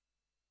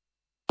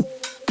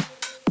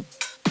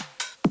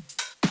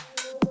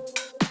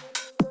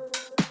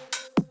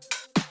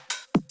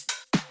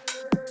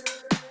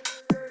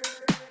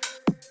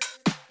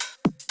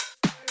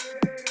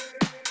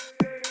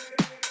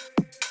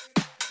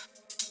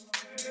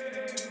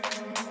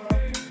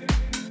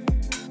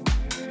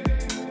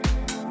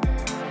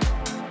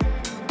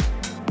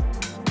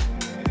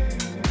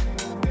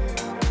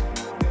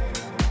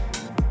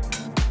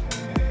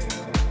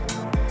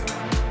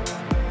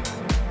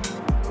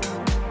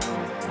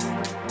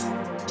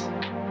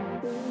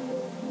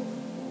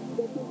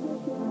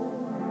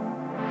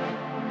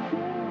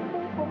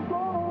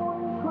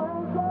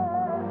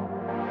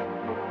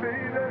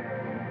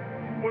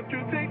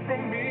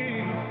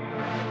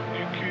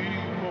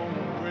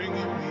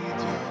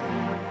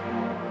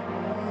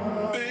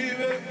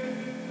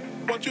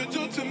what you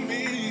do to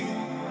me.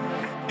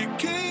 You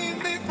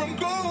keep me from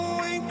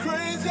going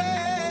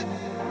crazy.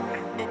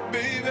 But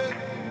baby,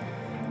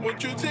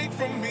 what you take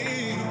from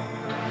me,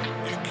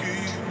 you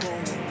keep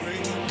on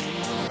bringing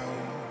me down.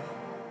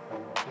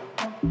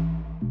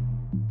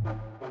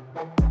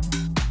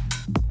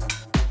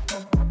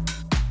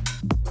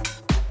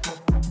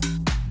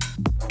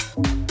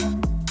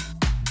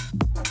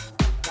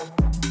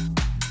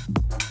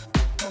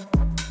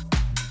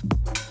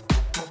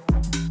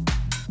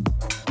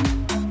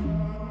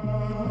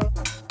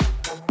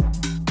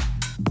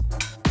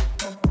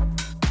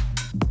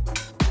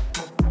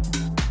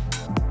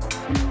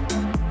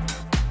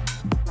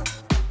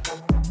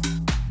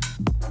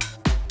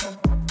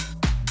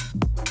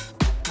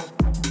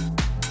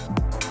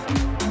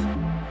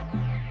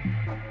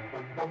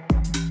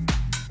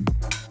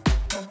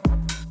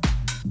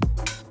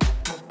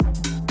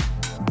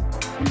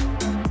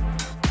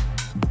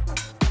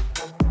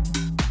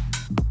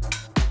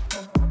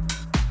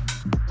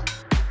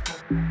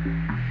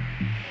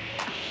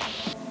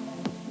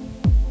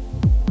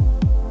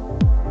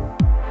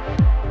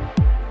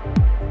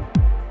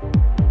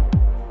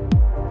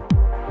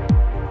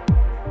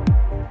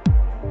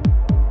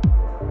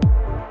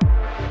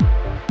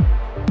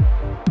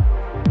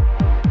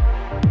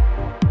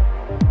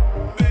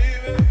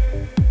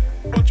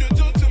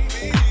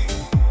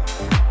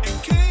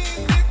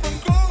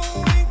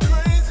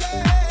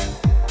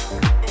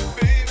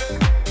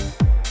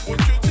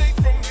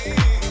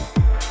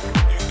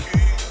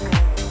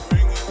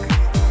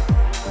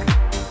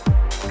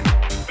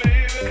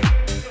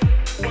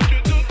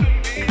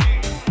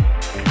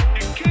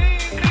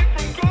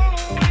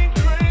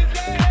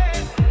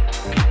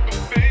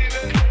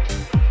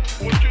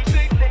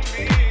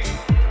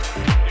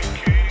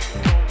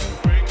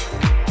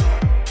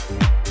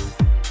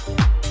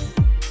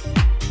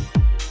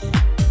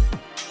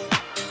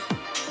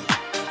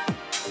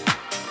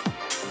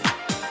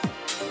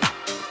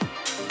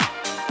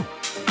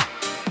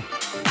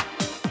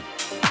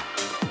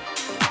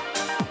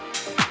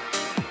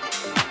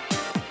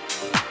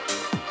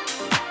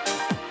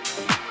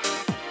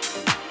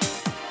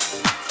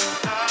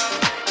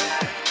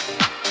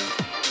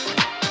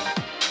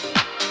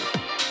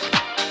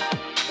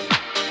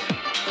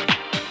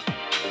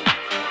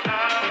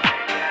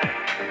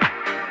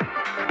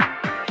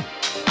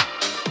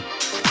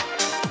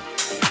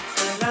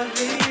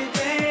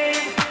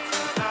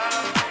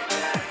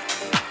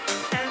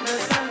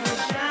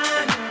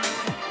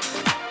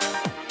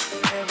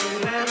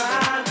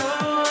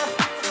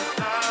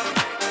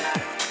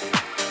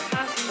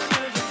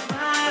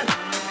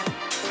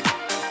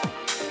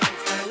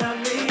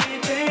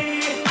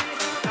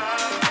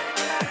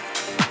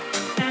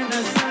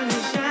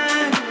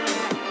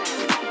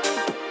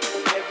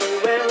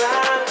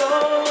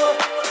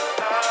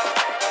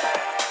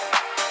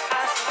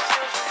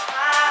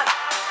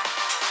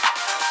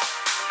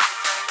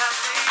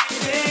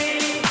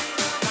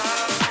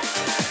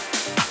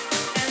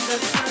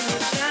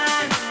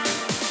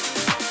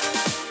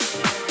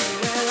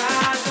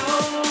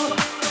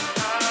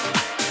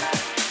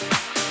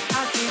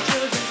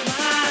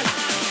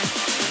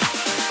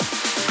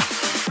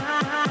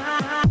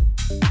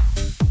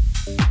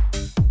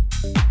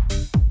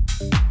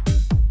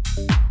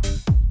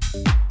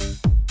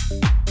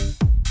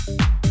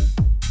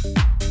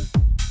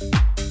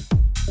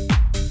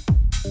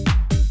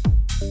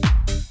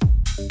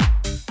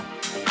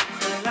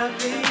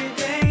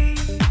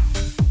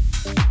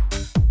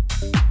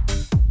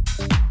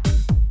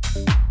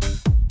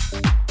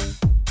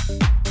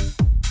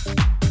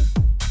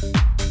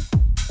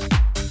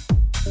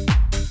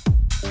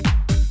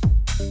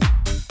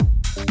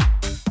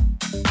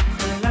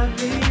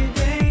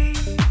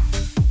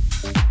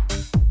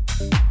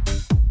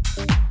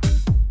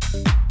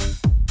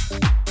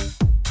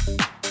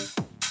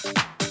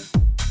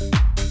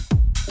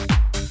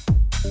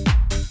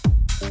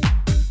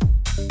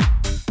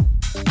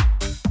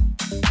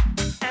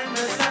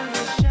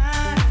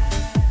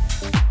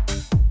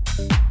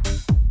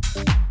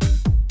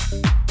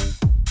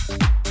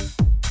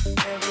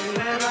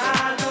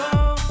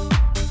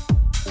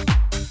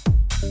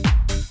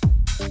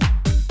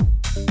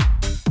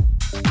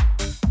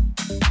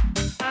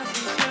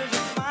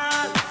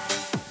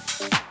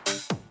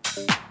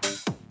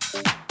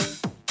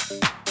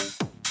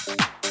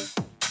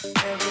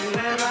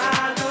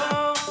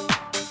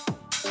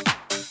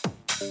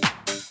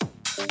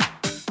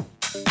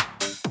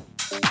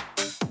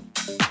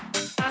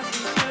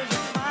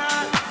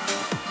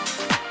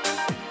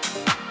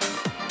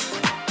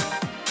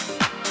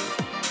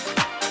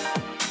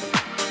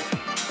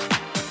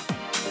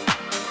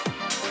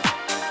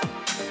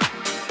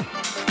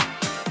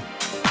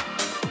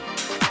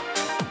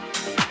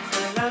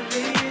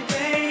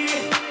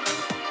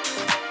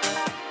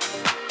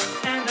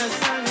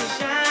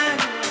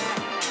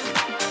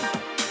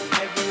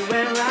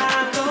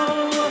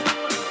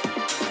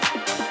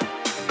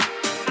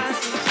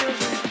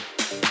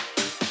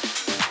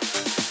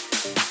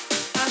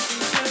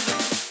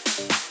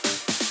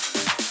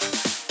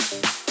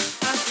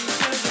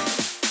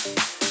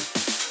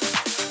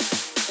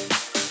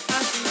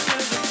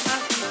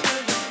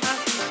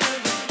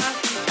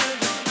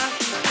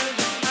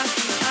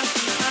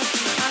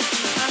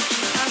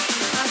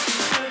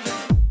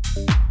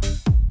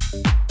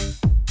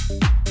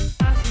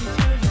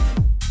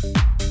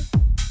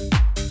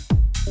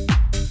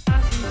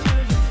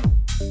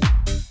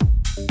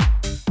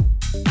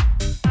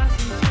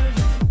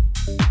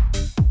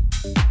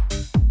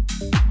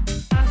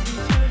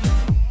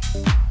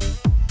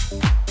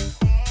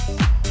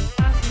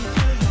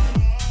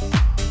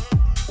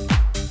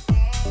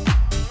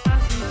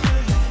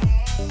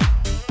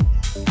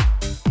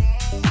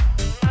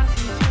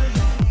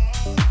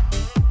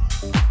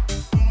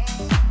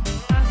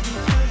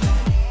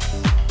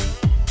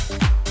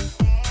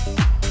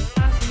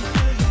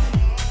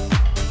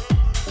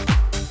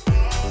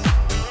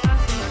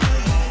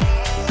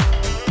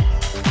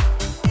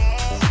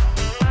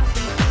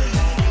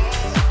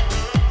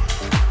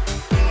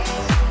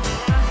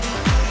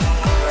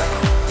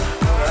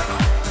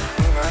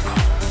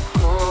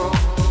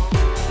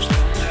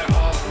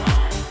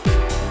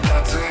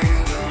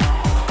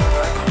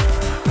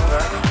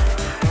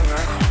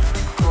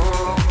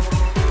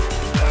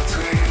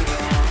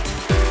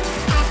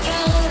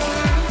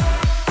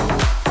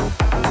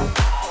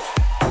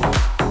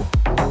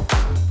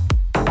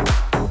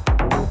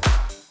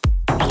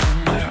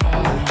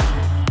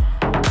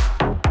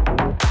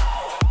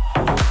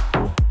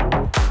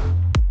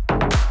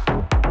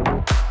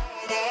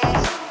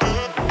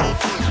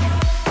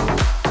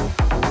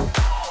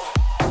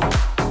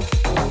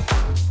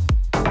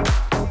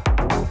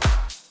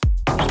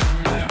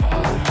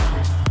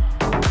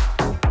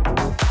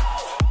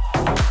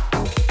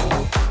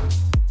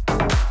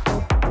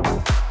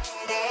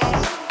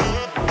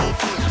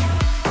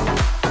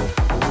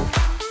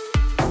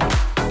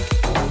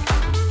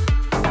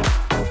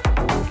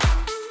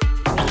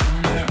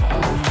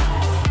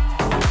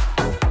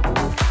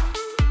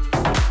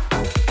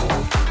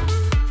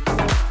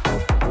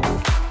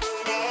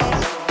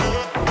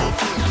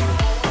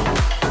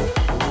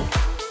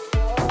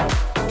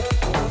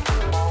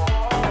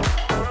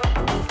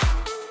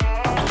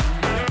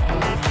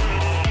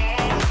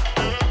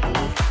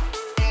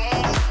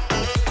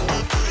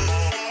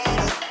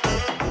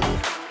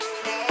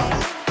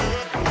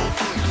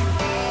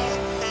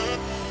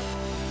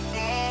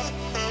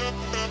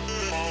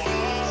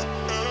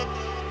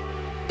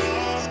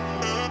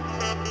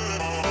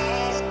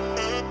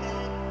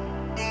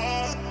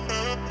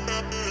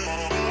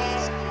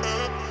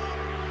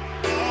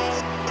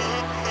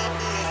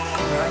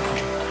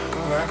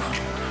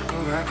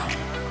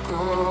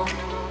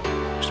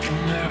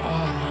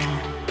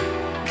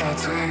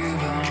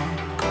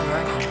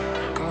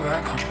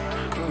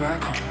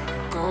 back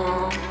home,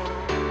 go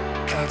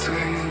back to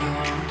where you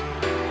belong.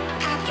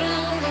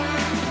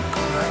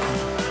 Go back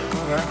home, go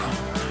back home,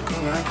 go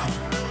back home,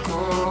 go.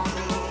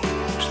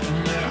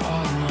 Spend it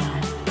all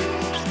alone,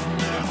 spend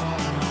it all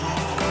alone.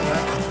 Go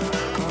back home,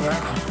 go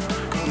back home,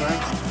 go back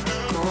home,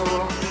 go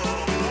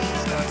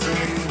back to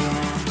where you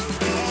belong.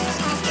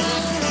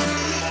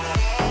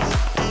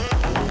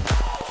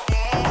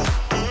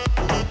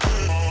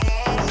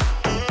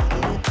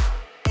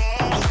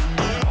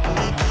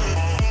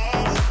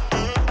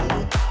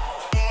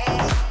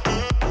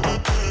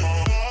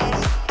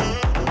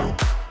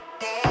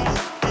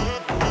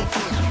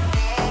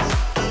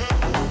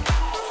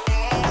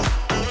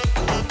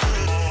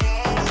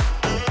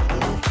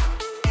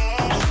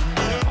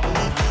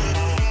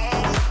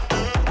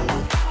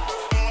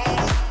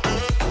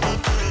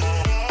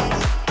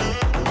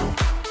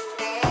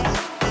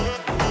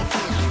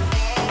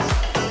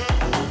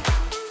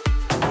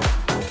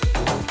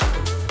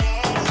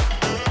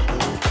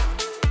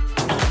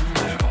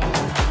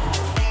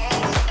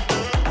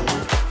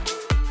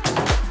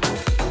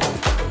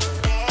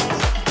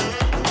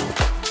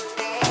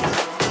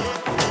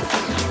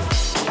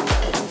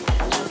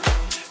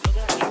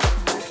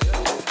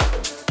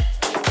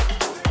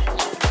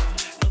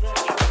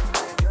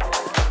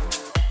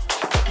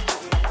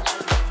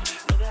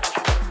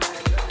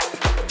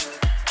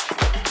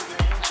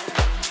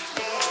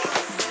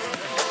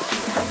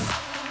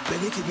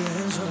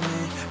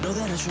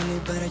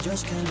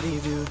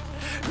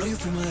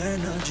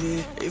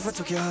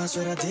 Took your heart,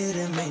 but I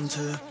didn't mean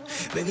to.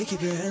 Baby,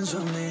 keep your hands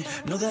on me.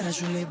 Know that I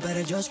should leave, but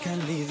I just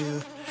can't leave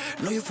you.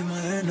 Know you feel my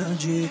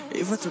energy.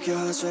 If I took your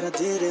heart, but I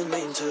didn't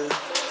mean to.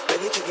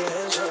 Baby, keep your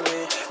hands on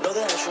me. Know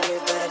that I should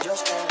leave, but I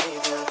just can't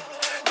leave you.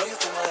 Know you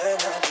feel my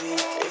energy.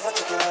 If I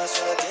took your heart,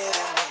 but I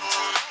didn't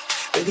mean to.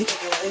 Baby,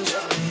 keep your hands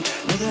on me.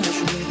 Know that I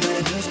should leave, but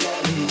I just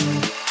can't leave you.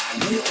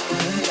 Know you feel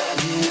my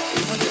energy.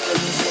 If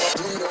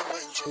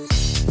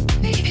I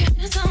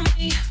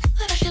took your heart,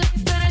 but I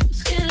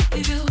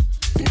didn't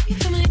mean to.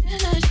 Baby, keep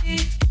your hands on me. Know that I should leave, but I just can't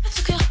leave you. You feel my energy. I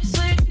took your heart,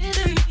 so I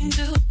didn't mean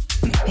to.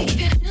 Baby,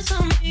 keep your hands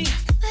on me.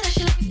 That I should leave, but I just can't leave you. You feel my energy. I took your heart, so I didn't mean to. Baby, keep your hands on me. That I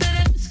should leave, but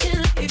I just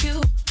can't leave you.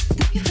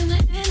 You feel my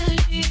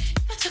energy.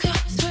 I took your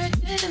heart, so I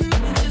didn't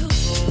mean to.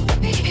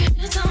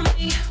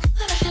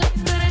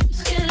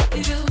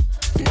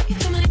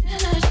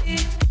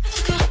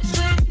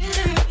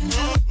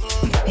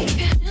 Baby,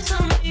 keep your hands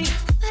on me.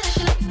 That I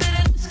should leave, but I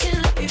just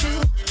can't leave you.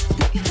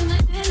 You feel my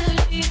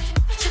energy. I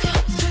took your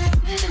heart, so I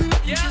didn't mean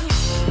to. Yeah,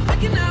 I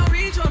can now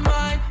read your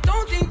mind.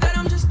 Don't think that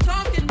I'm just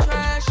talking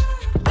trash.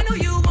 I know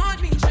you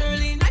want me,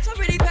 surely. Nights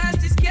already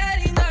past, it's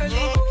getting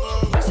early.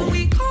 So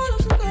we call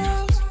up some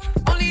girls,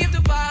 only if the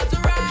vibes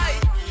are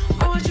right.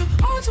 I want you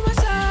all to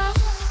myself.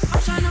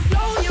 I'm trying to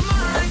blow your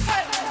mind.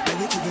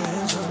 Baby, keep your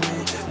hands on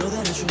me. Know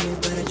that I should leave,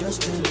 but I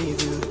just can't leave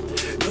you.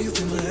 Know you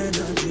feel my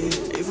energy.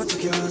 If I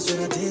took your heart, but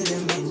I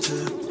didn't mean to.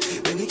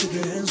 Baby, keep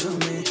your hands on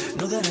me.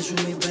 Know that I should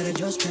leave, but I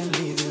just can't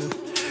leave you.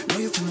 Know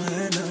you feel my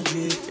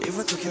energy. If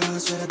I took your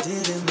heart, but I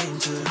didn't mean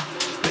to.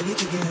 Baby,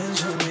 keep your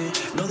hands on me.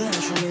 Know that I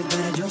should leave, but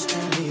I just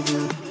can't leave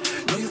you.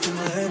 Know you feel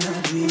my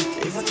energy.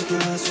 If I took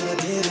your heart, but I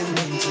didn't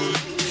mean to.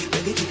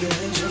 Baby, keep your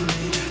hands on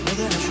me. Know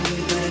that I should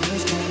leave, but I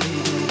just can't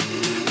leave you.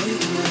 Know you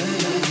feel my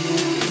energy.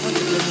 If I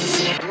took your heart, but I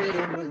didn't mean to.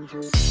 Baby, keep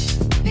your hands on me. That I should leave, but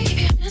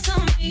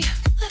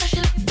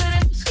I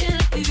just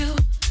can't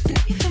leave you. You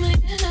feel my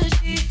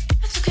energy. I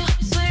took your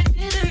heart, so I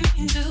didn't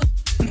mean to.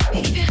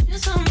 Baby, keep your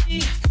hands on me.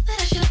 That I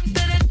should leave,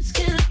 but I just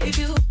can't leave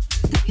you.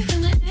 You feel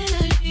my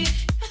energy.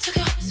 I took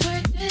your heart, so I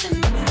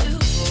didn't mean to.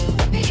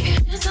 Baby, keep your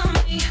hands on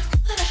me.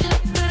 That I should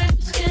leave, but I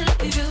just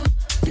can't leave you.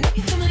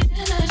 You feel my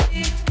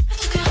energy. I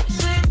took your heart,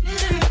 so I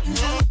didn't mean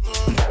to.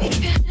 Baby,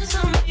 keep your hands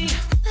on me.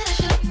 That I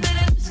should leave, but I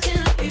just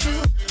can't leave you.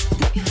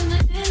 You feel my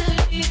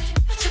energy.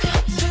 I took your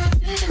heart, so I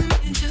didn't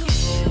mean to.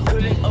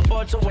 Couldn't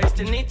afford to waste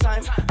any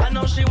time. I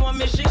know she want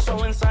me, she's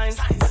showing signs.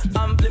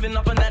 I'm living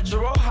up a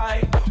natural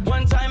high.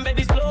 One time,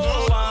 baby,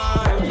 slow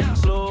wine,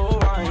 slow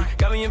wine.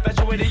 Got me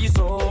infatuated, you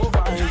so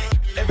fine.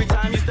 Every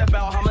time you step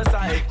out,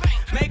 homicide.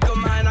 Make a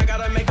mine, I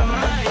gotta make a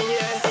mine.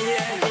 Yeah,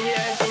 yeah,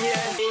 yeah, yeah,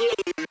 yeah.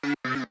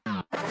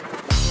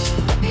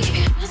 Baby, keep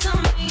your hands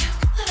on me.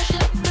 That I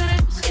should leave, but I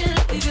just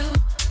can't leave you.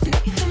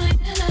 You feel my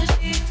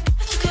energy.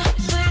 I took your heart,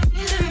 so I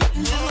didn't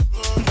mean to.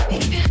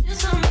 Baby, keep your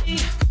hands on me.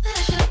 That I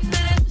should leave,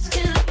 but I just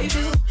can't leave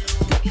you.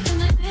 You feel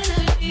my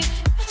energy. I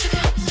took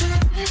your heart, so I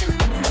didn't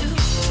mean to.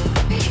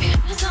 Baby, keep your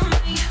hands on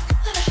me.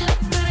 That I should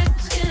leave, but I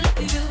just can't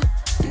leave you.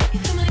 You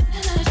feel my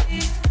energy.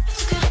 I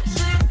took your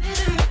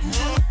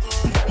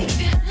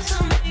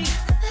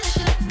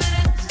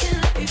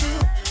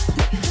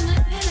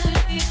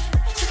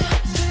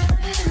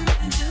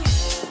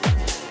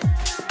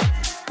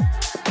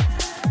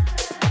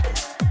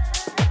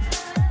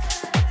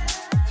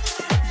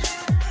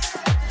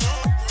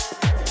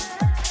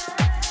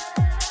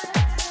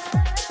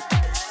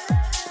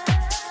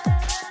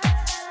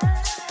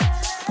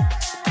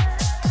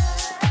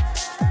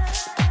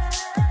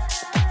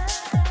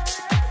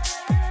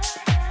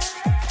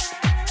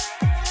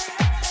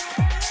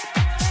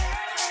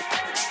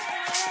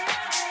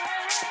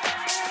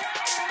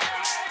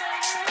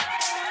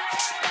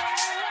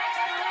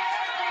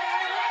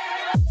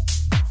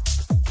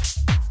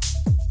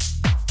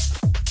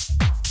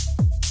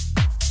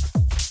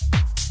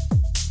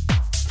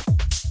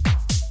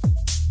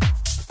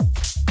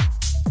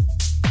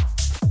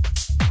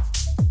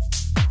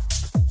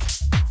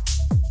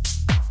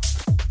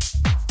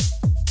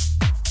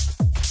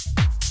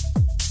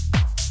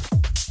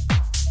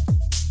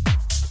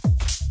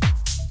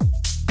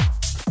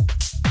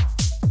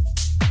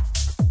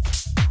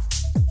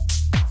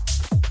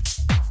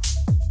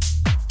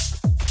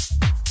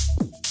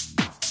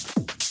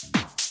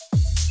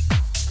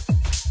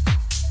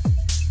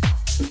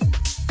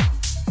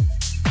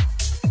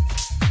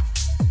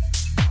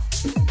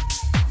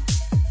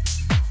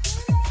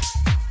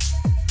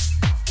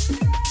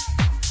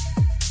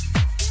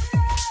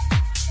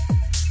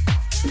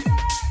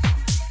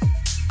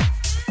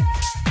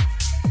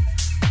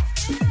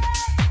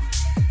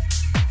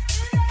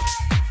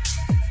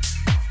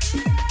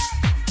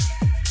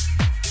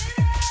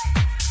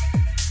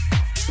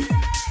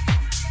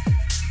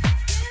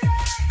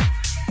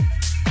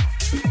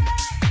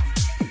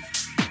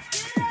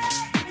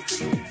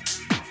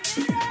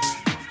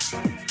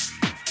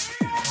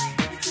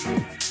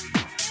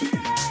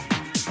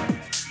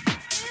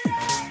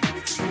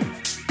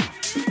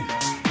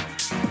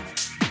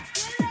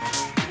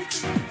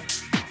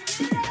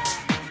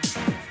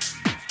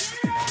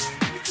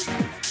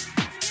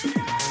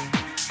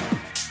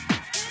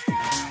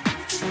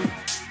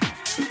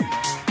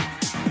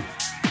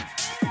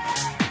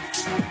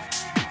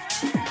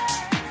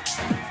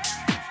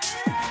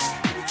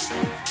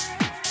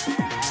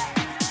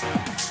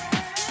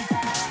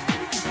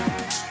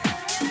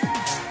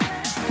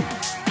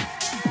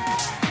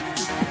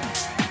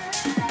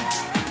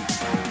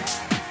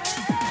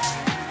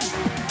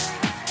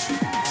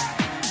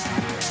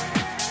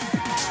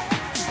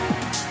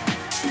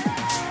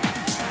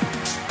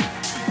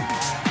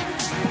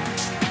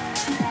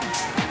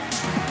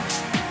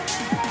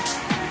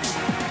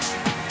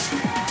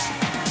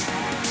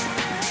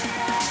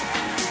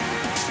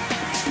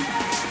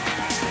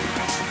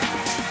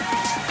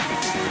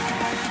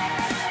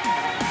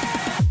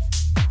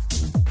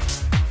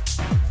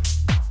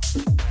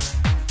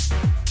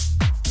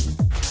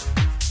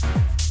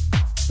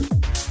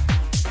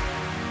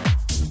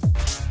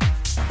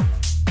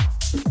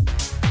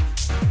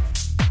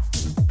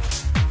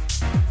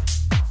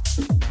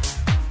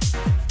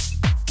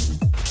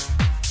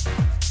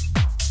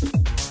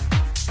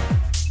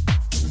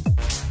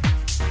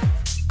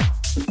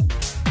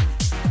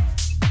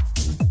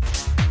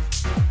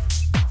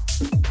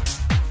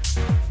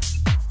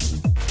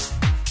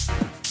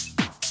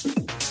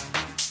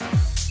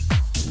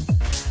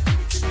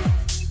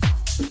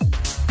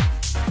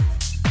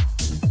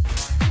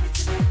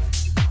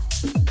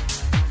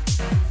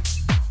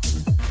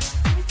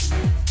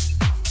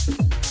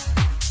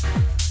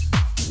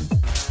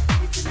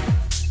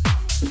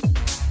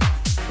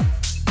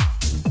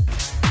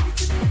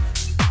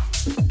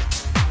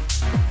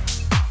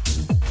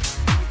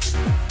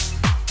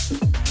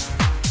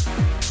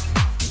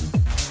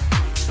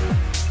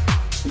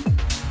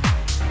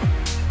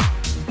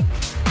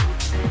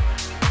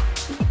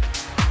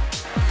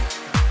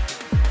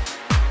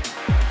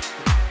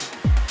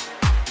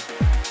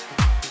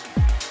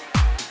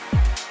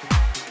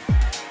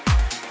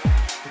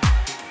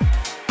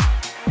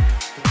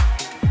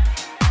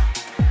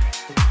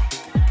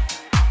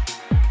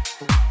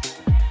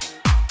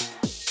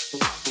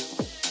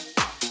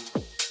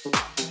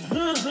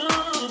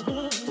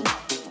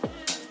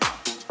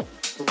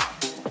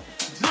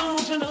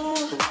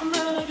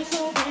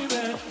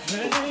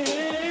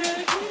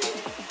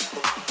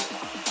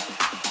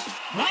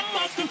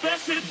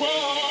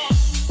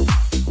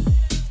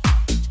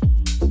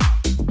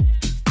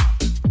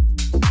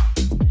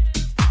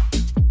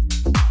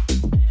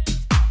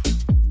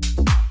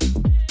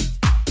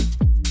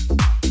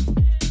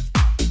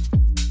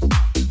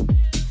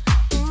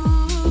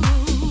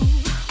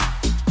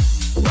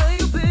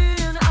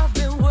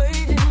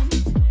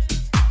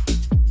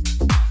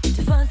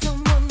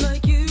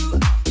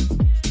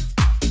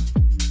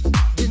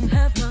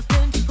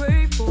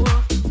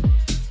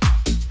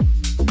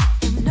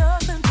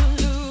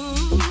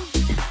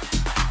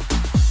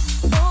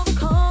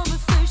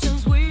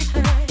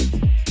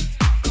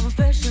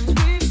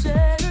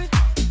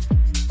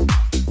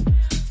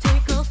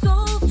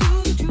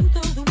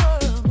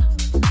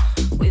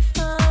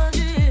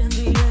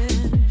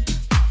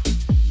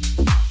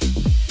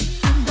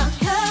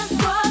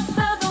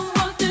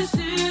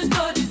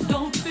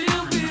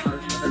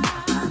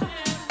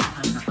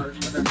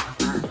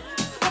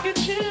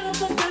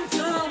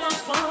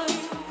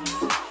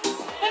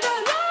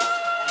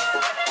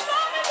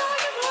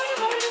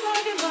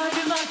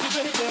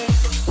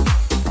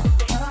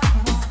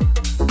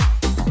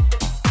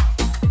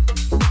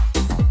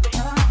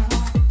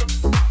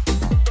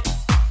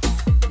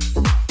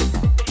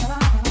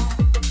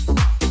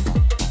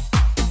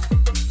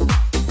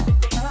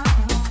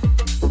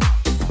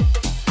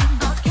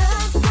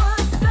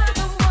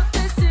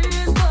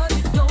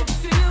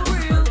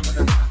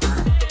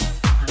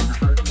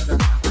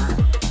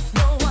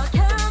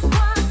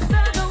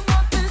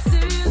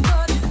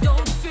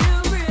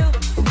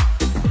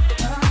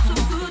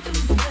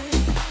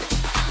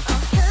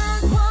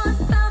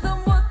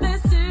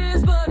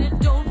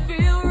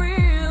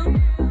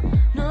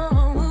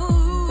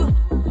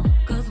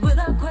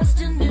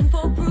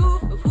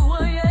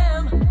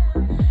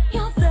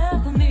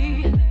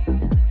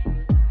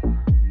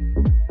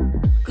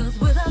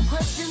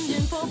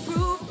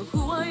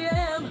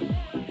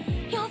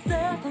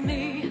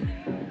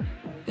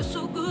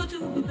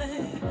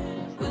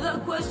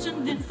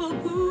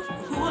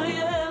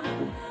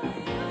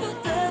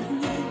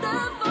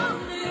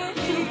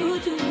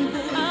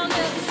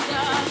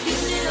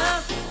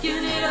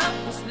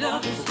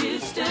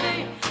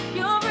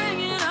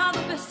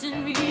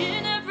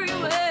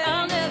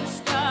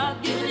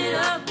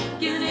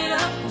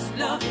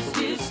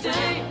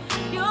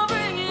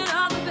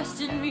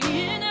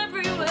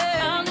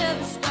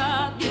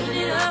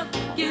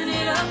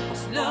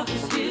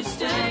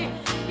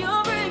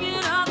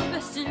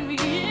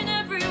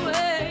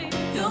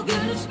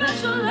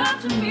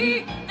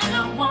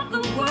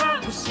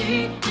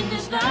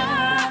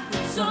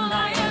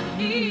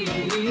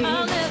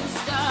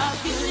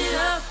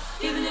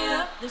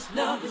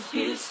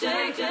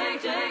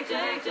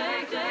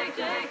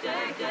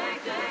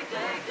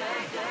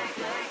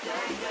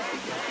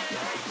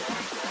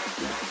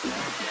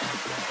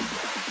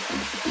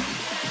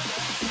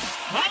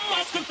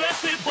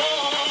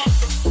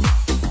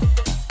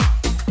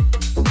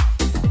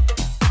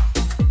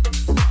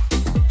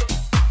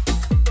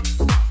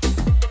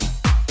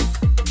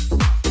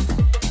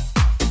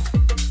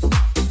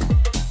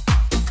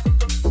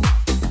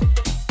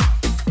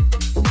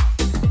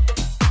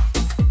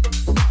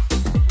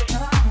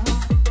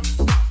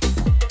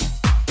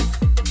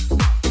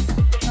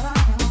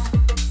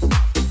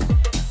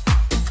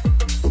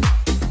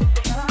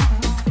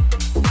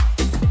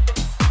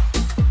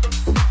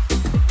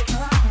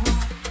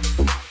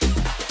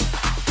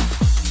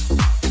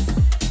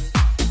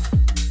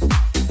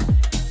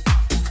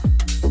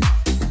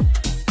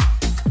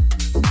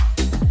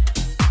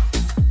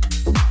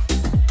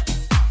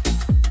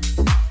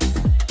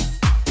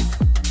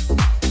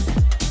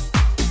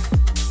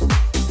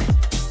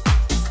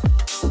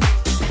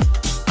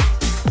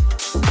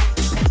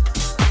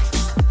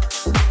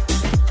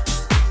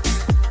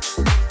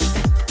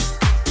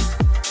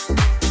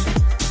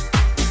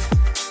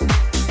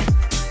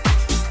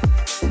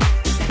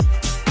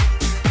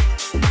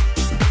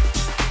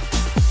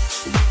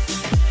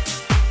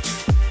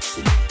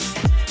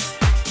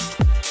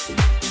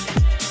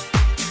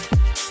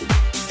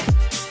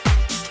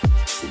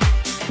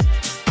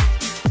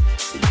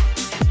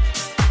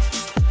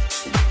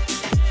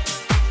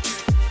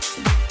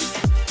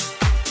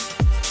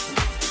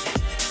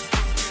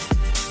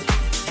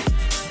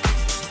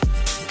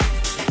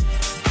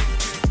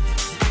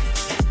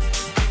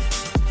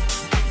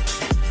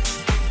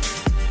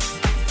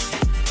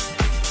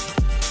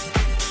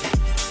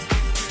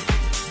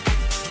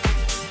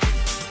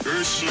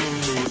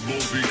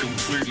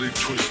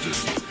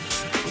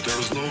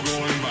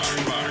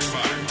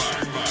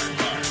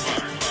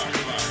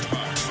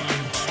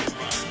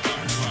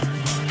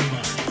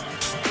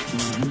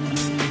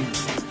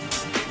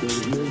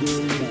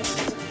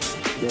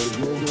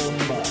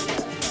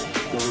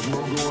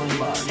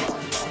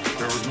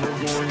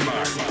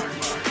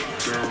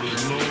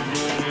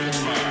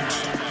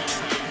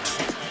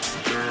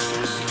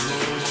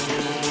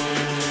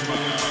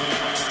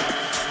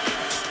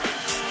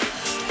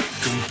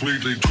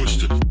Completely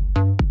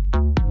twisted.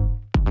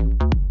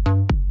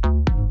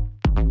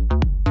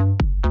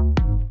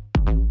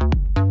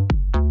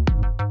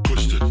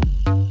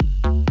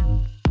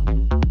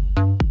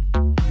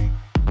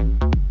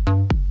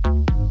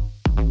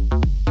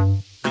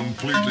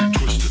 completely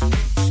twisted.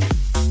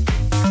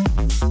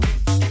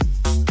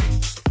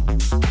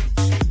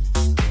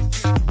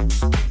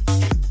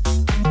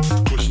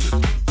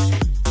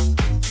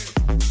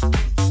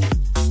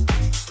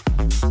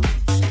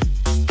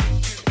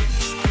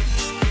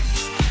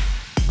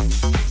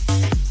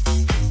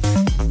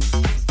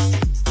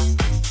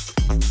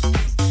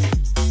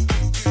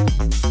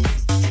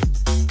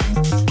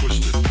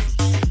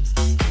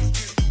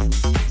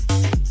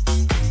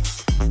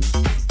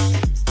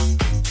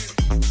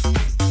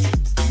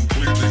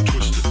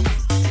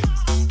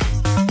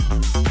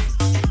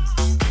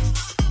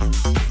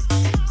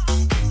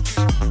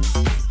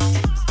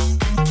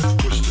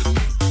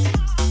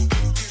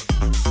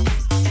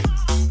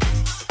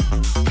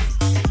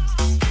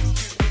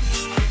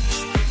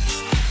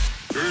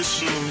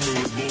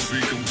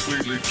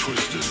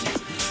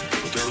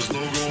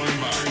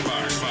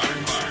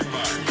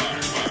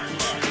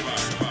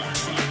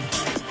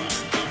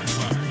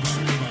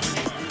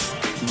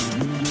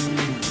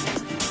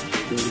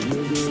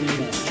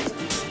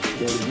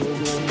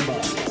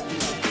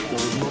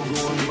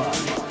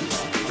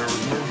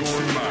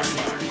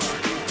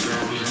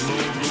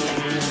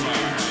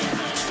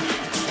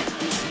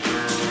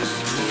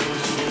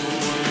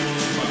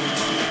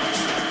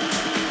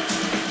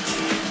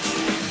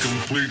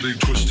 Completely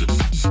twisted.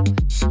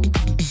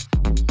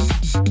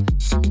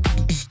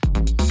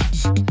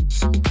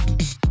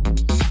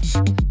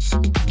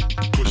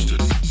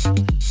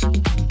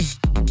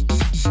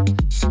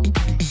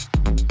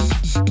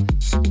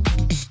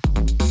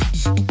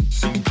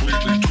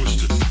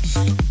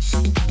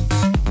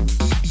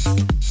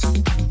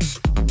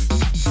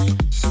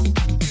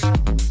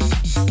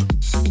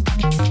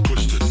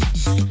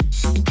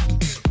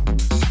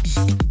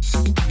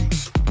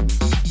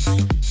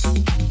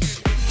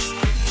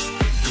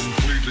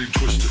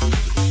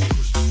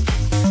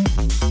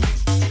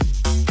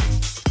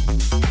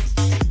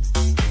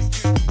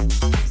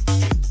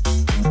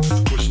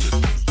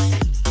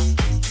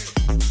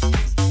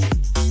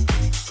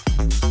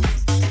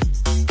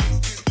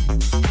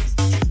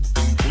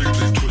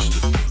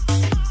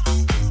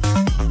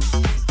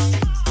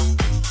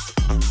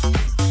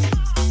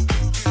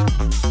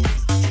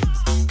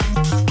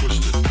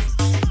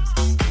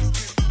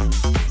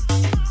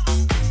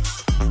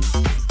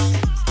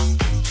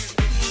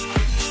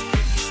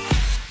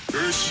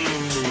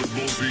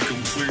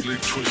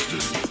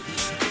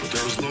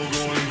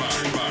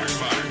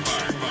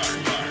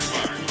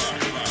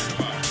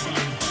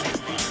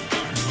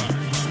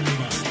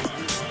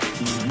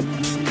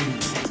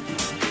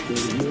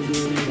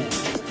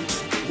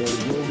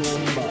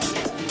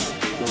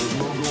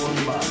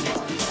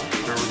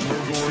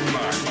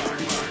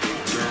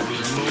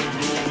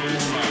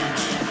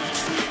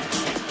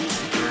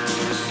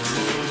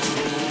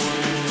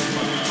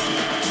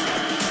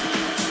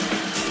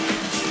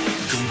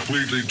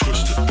 Completely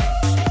twisted.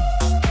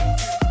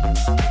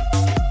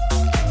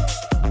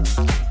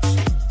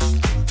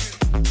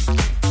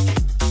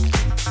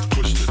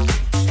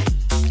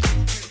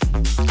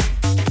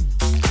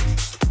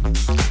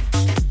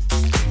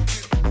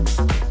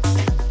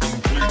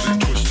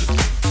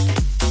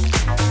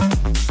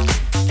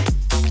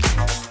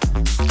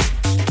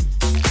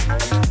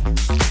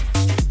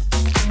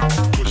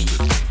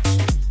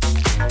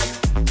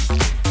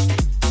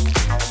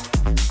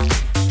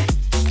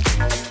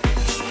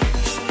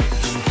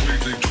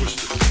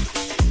 Twisted.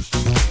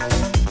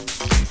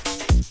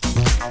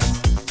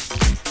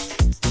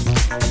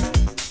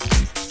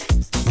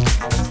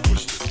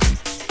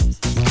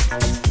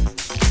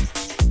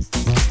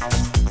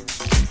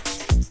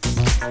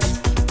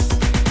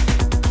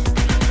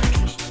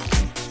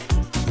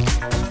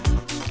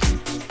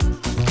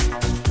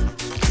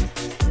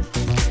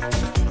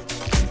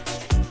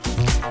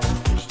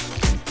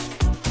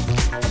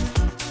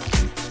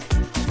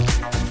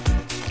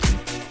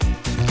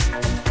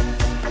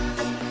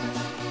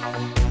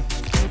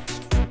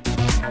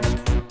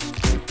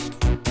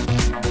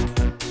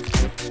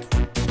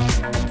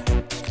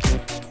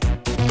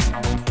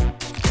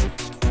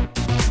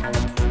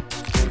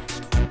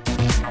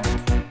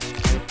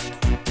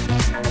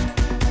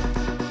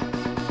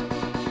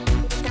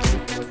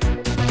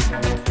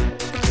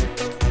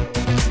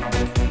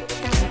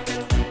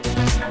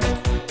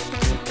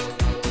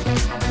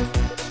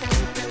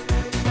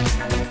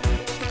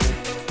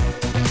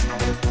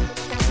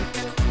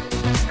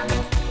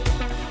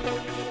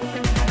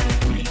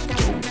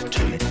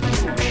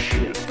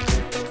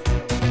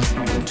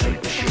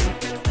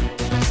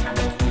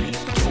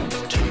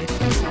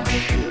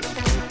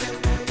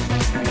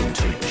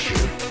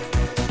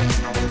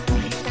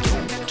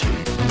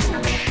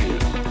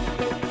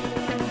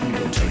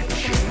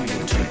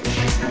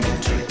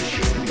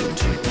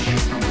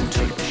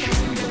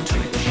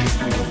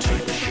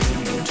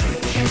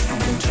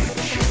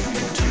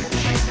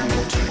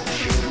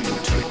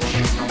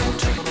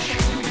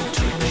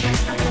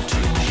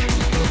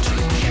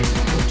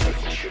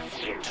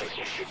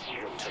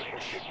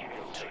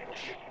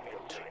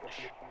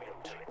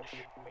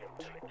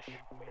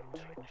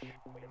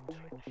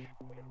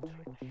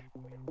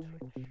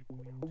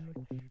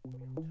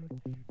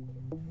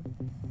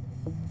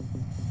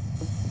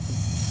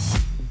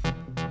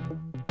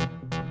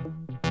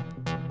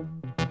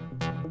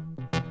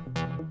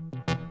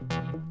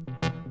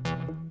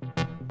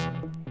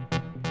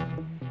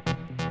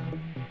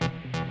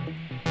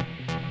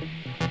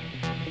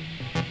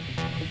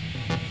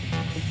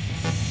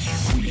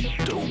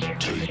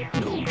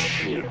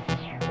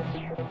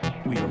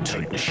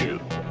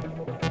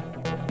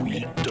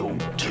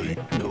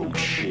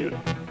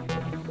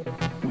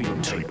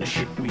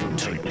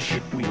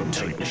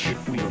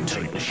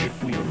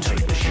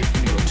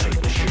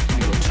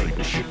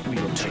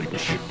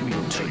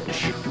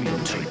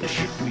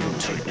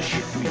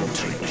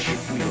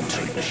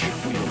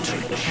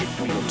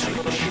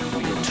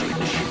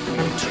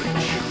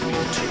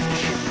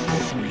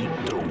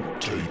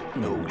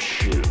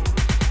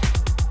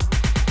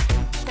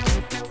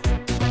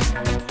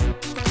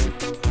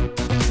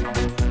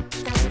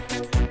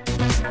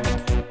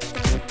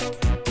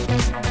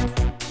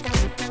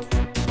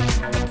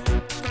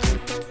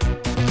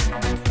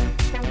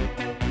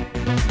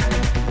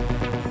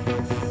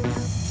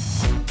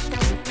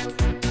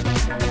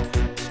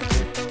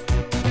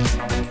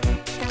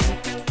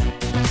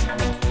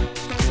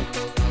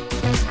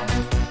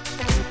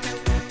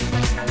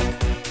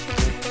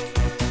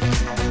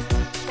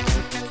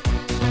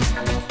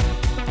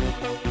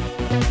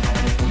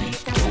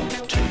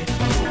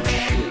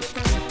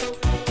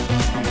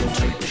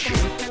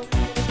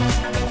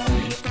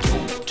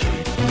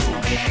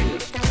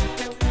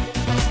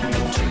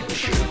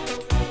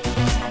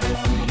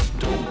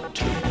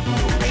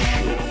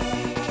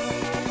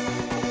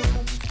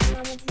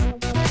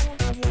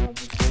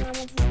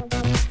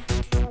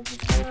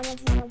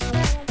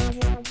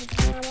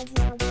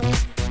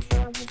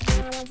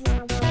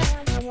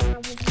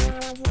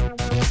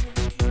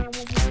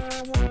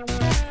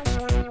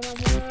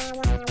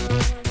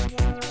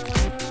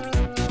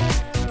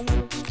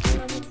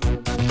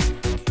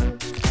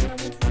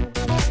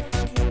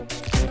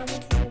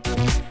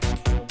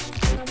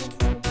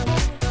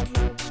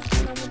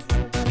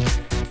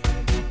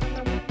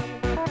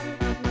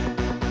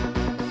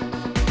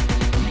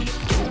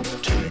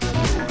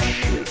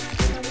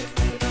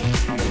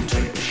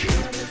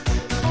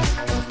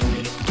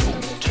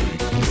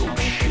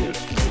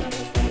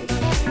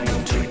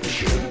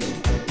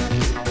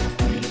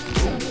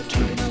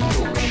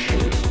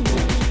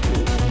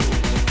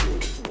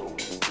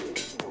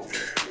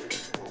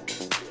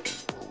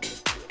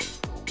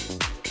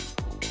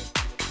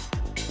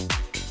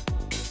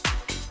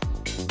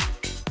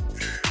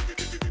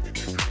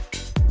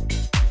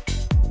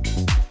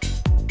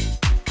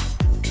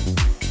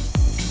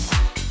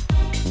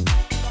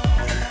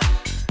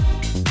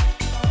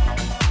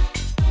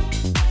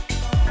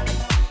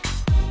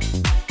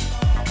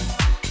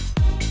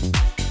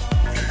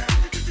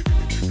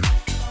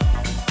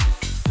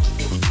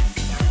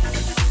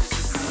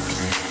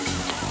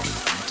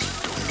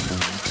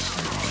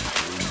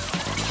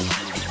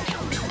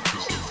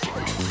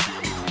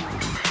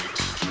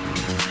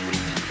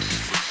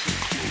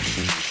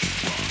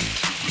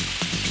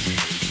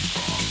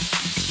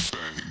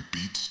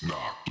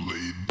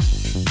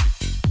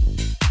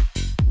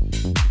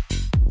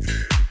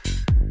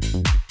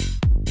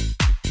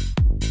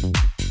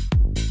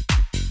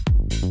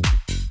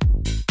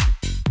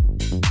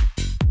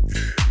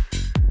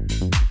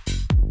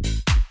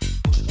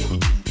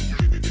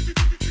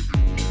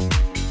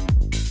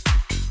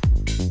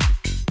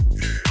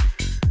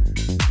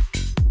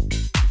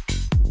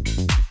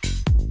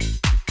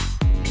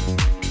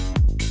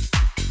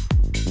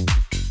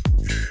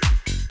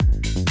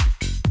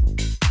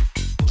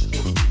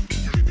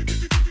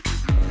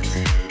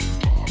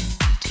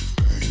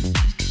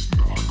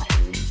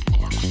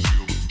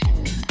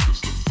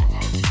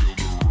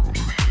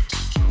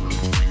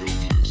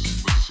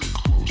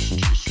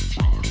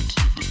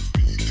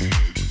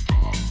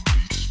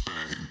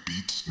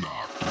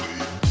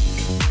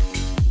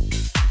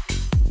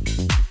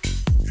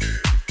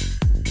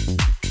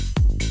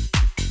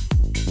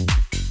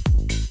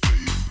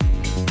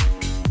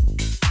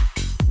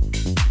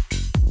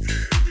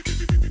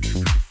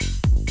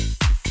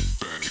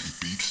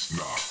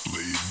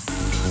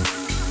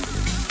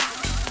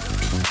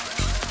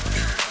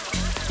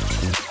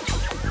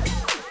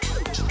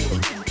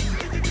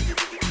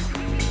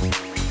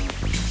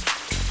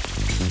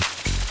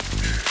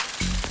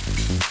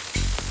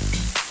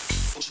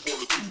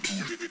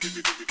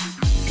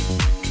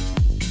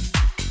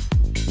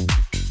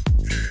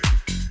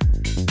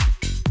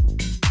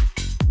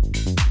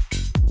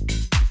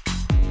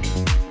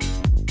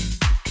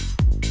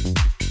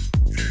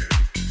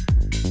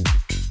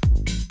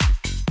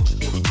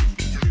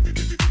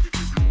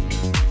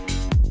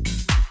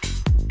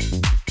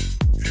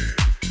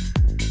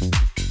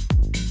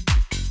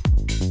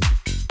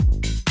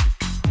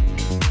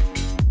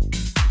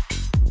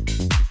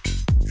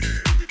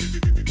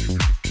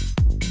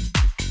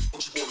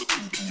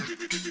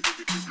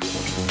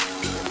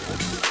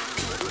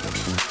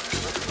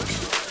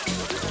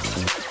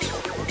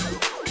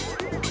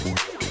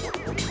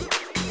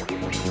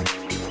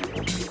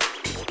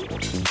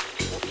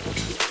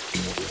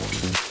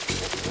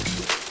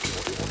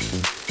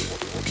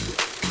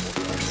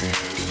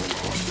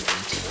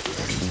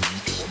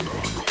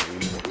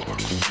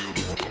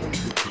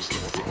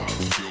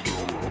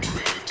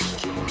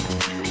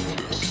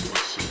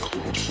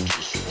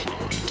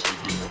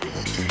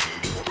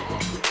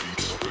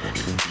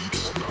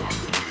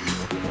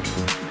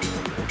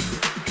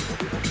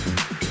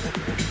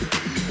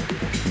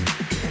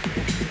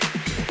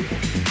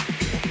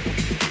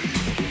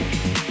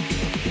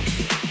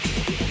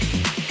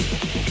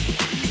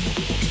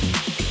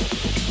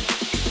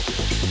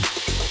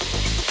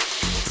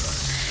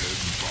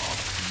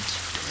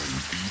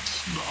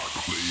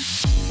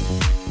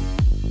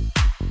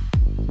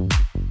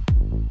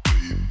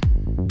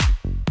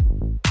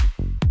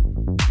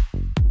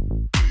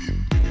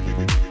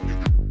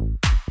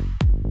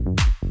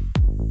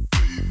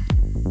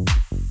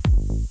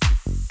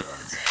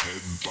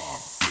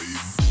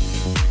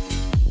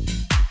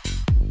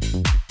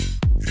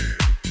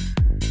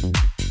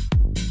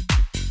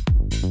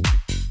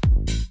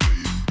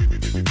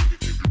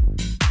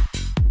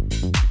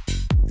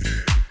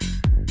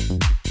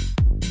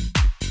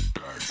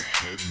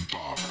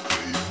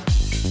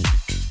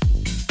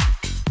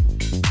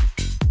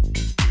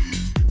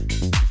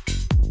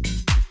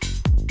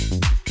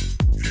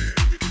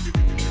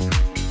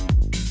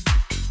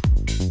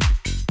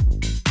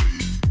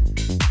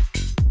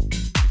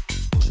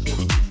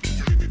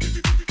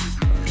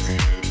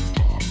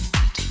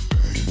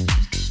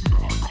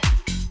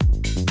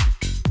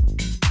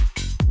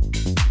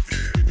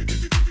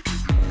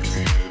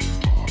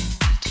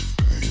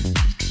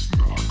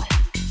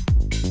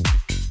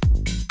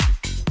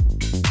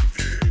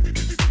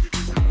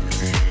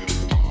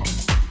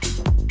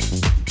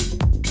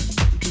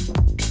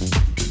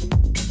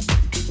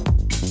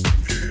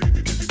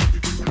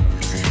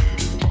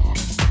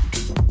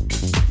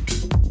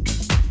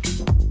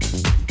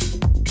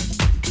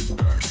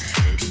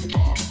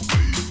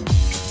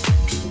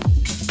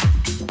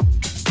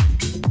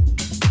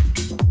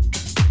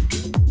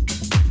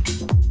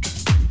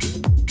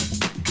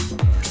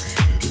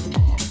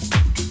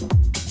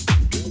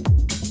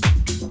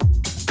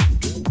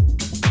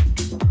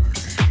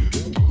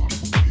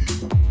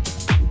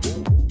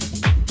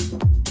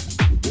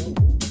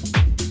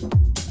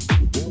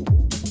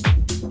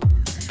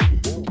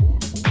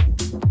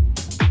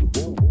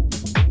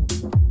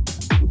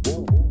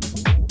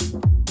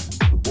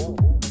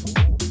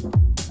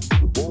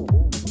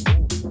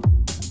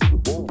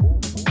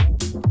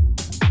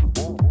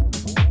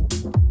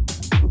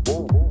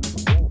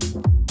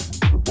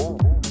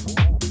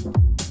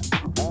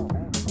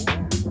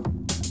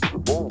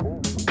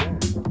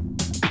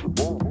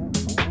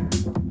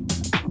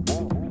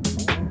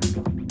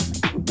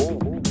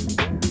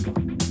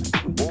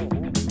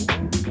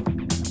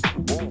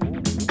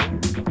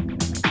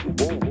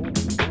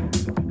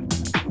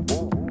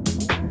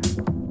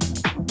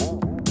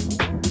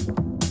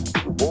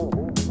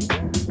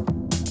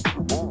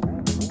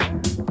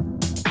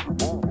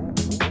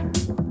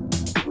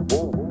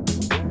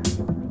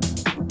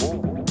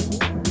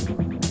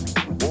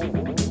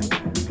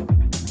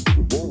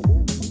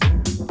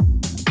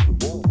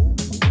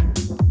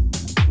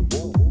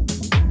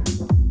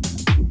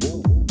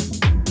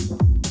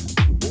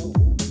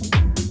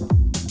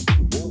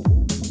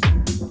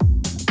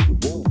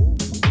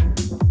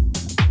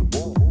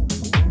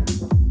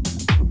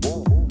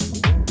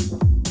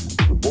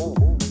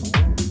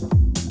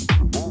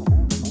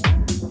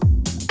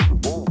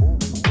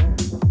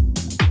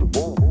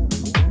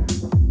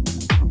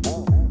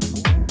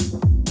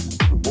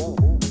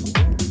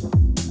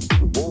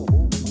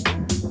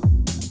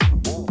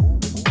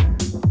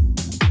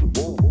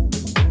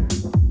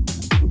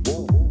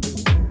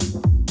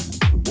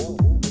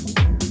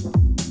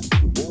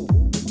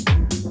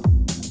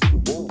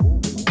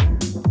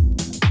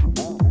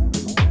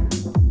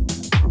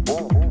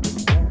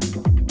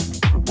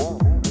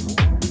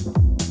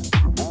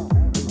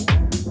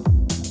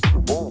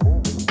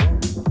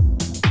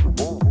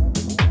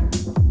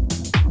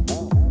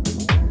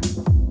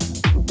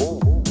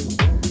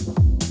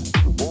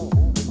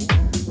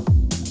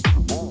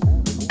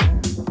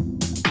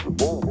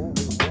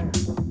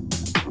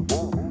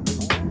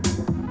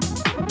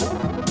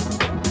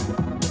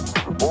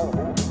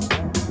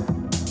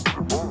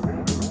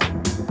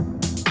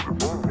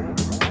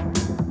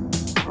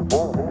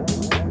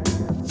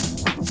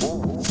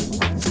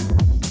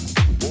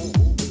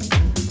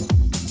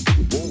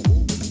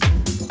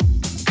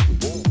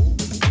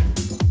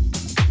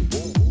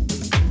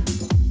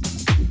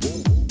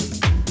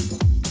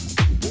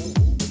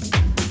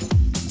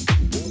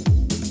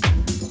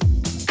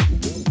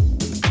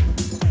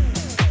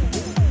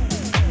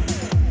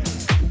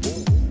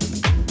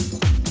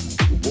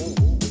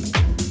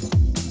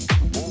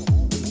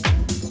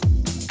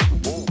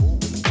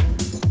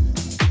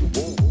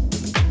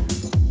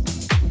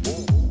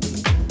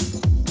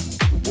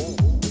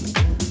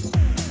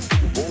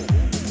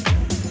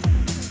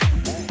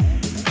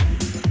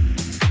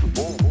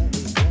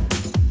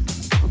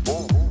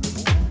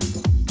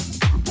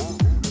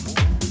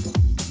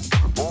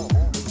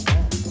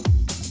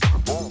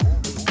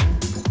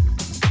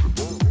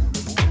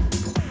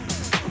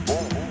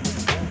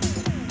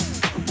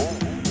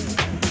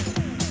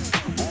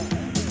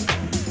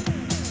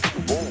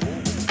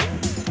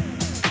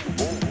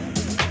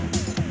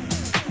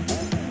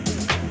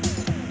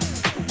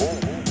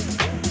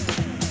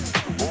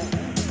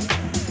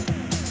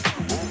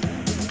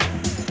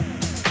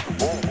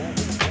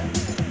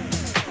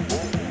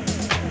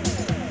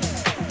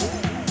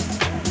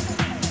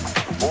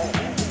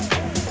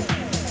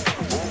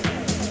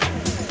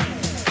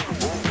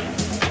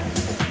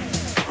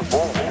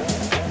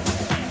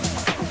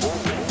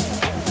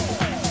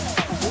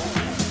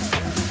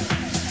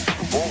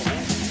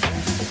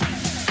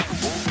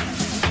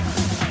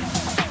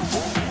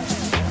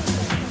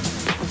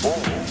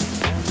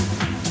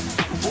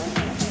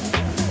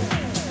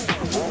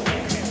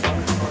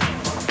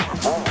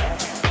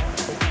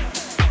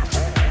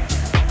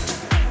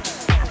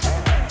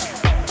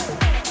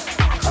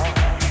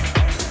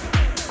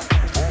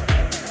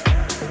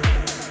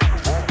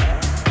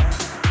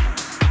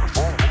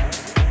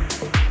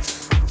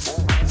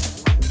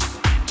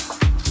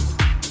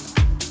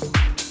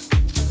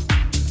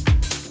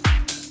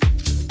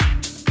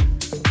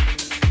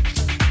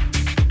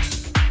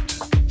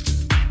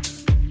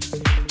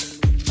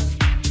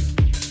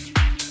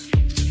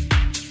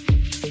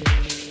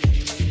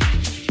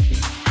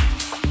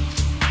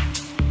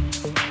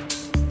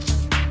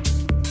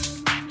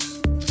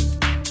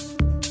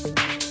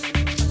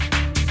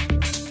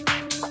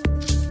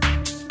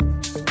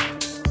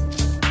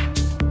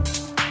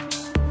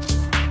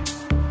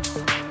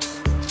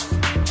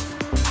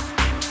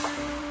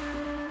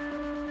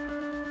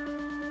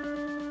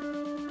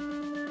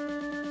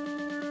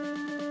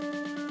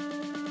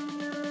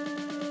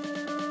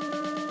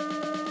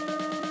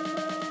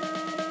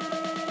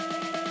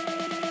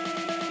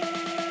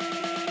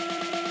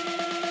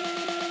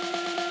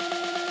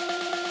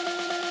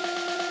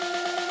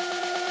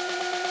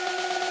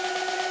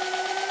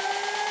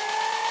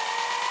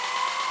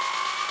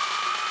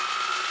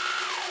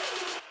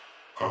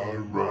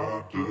 I'd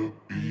rather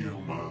be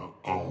on my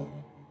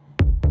own.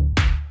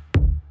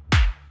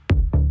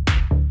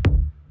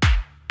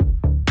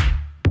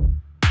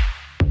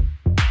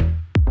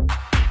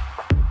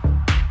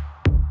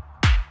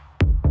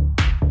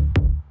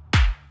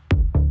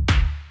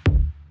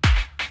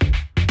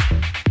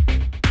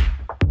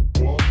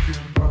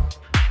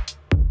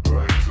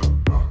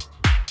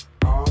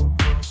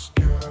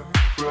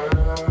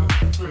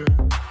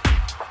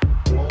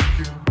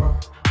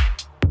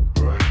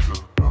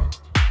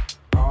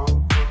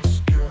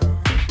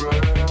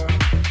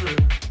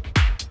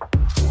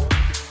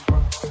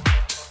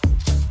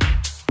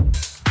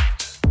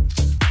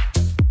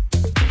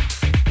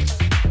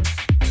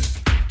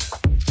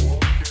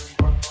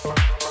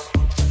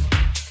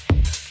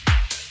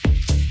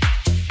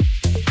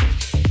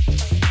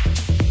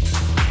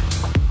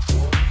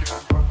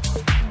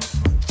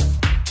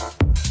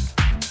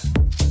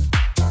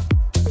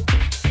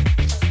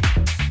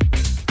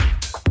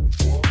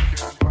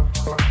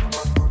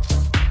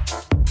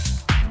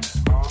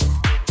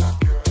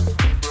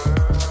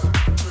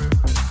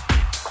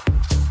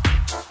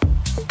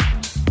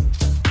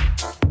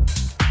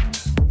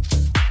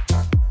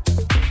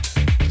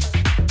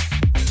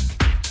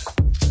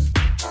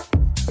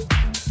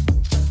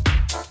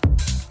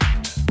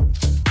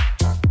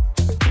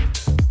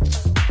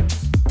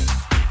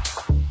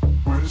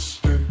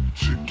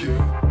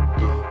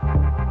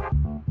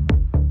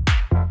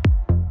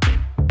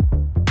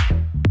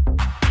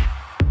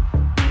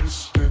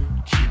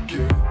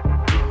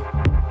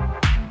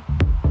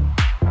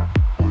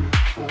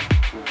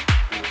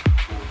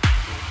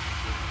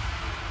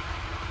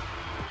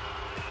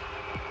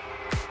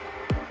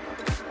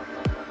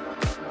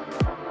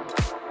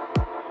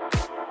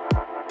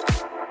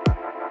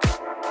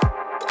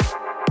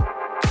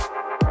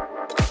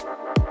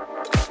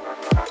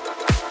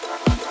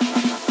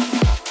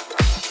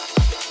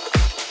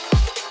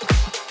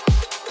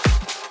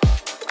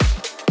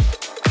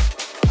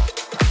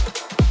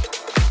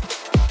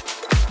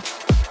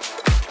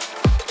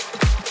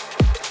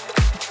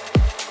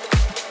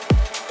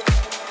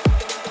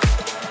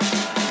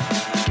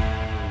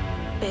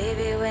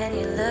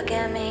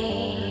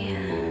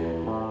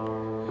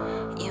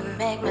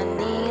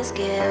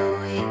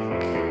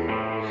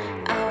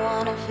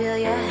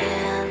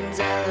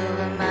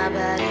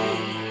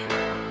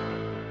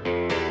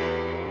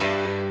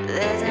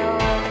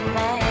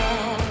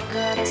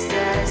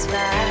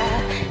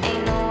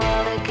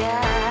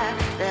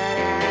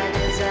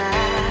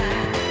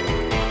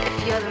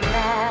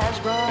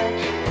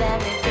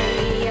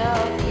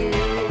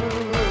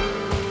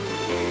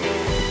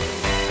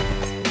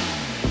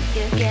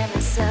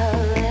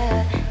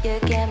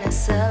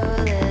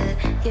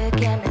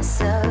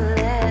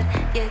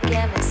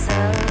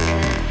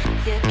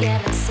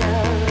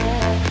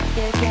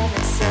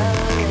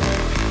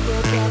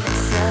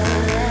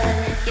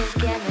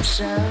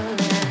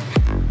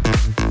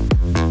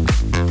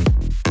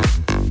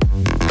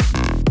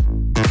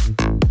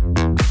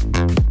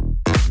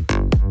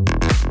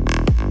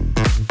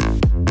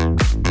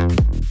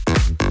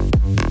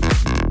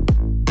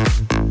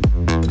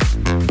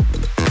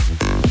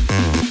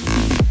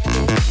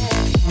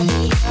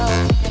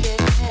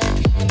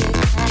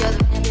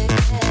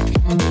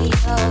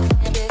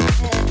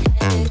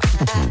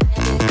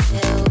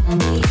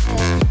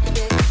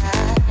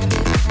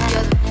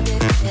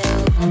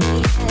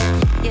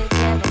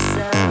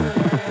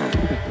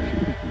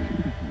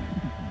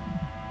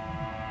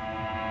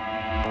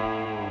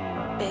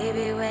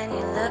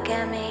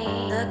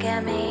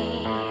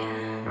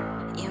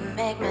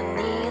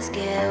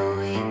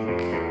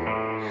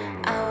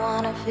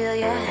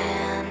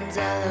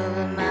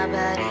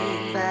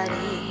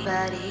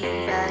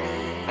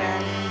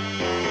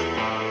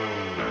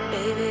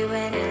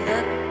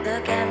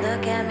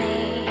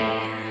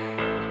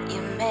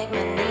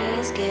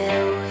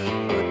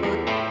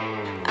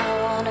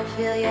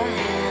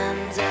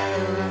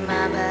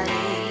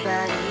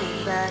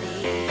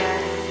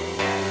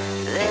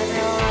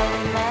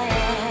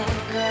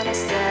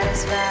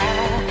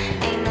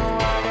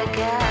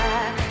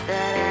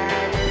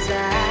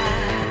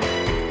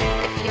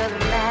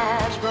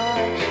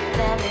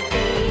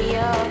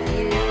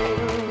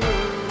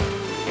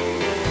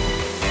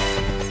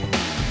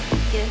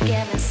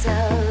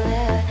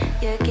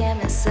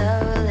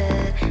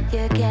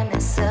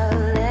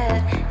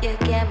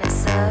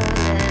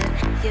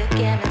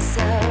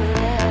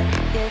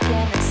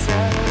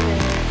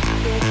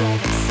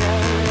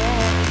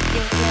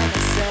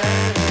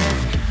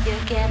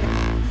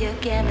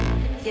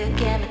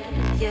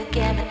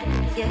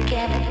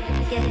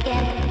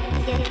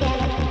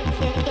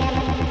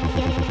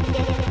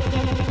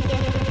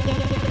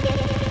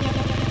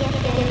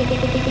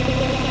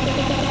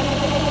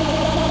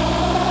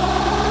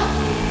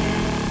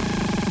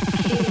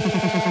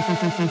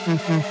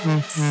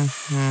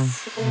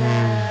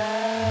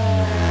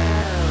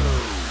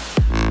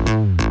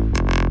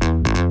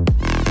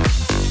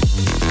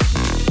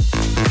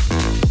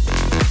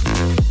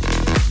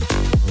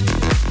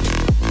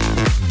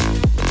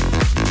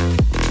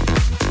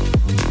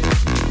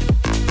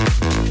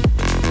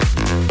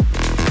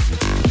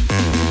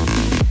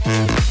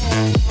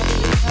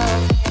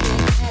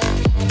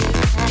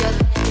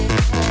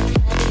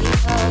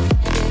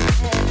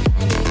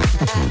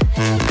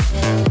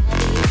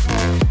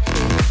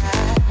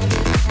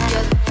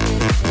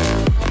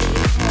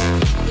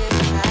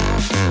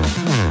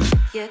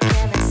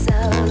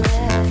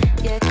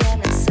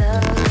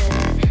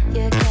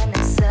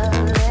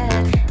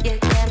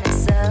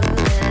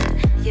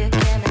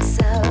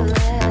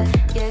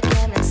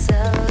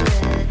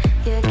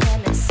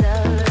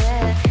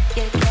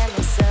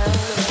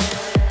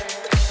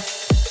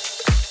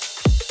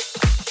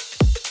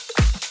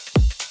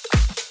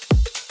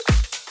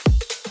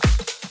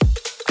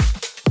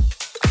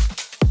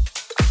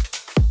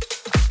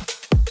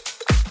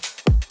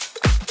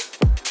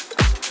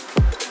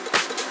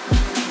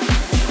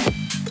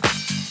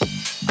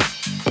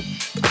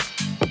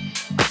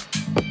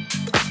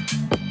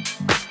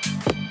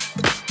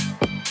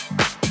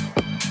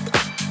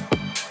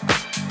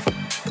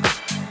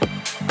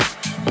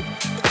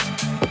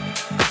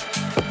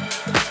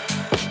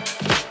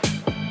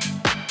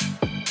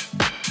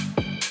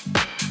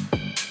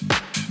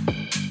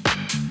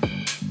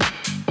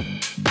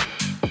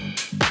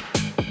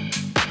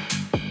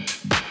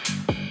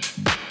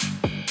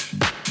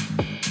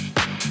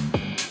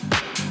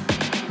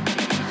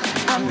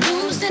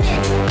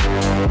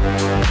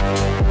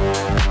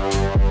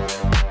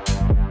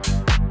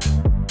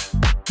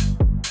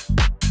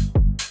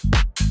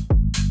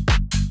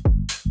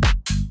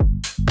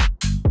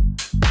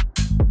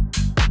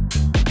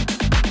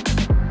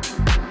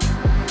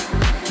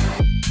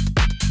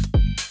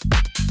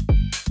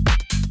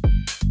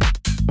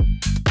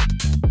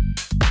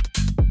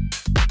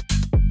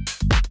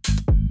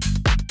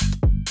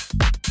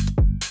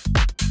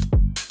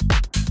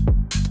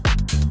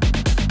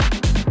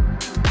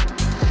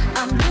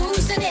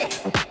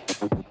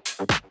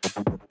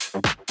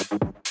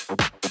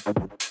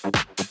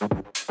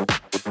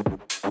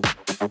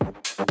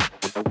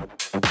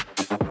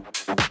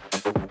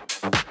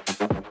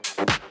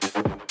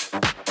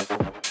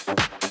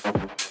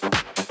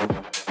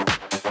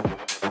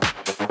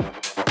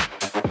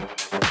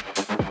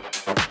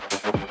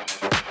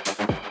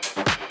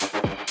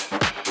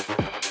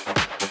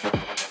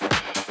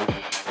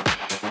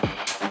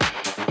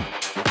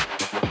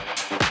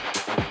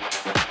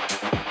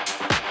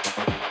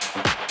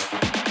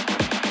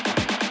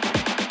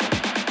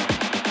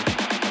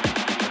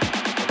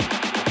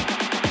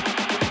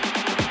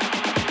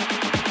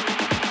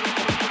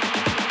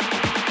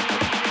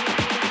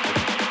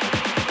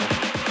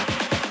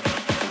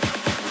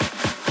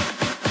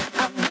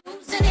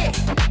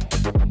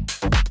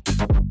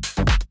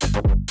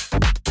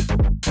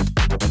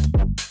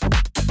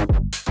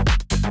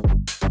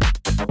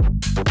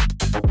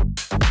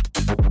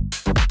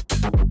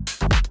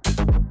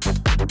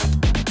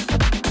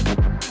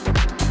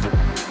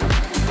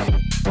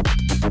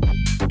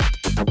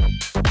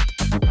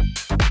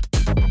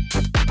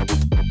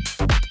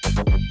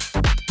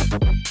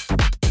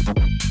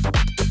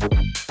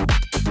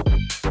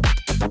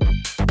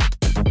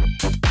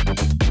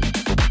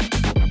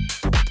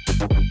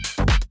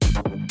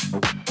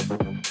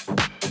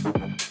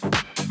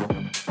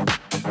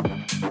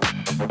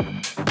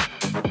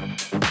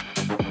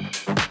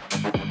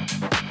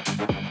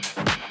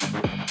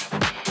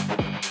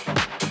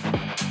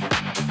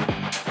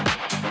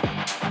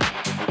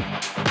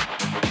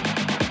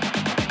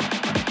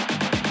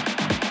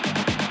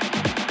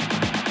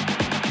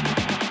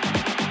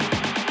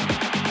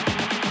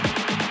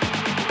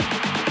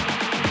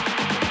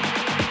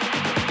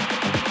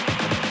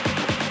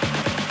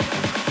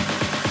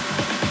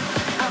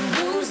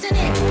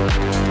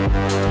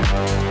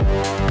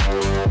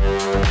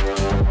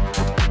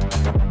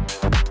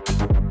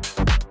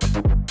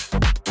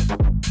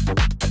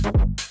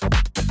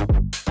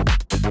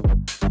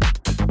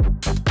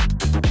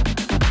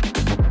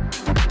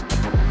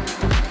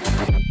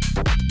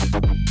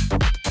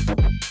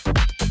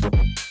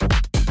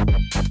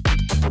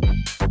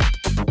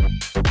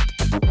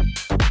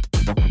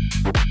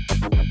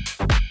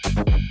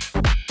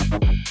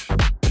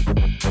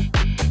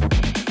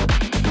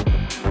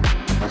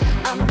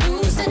 I'm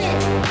losing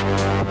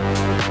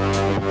it.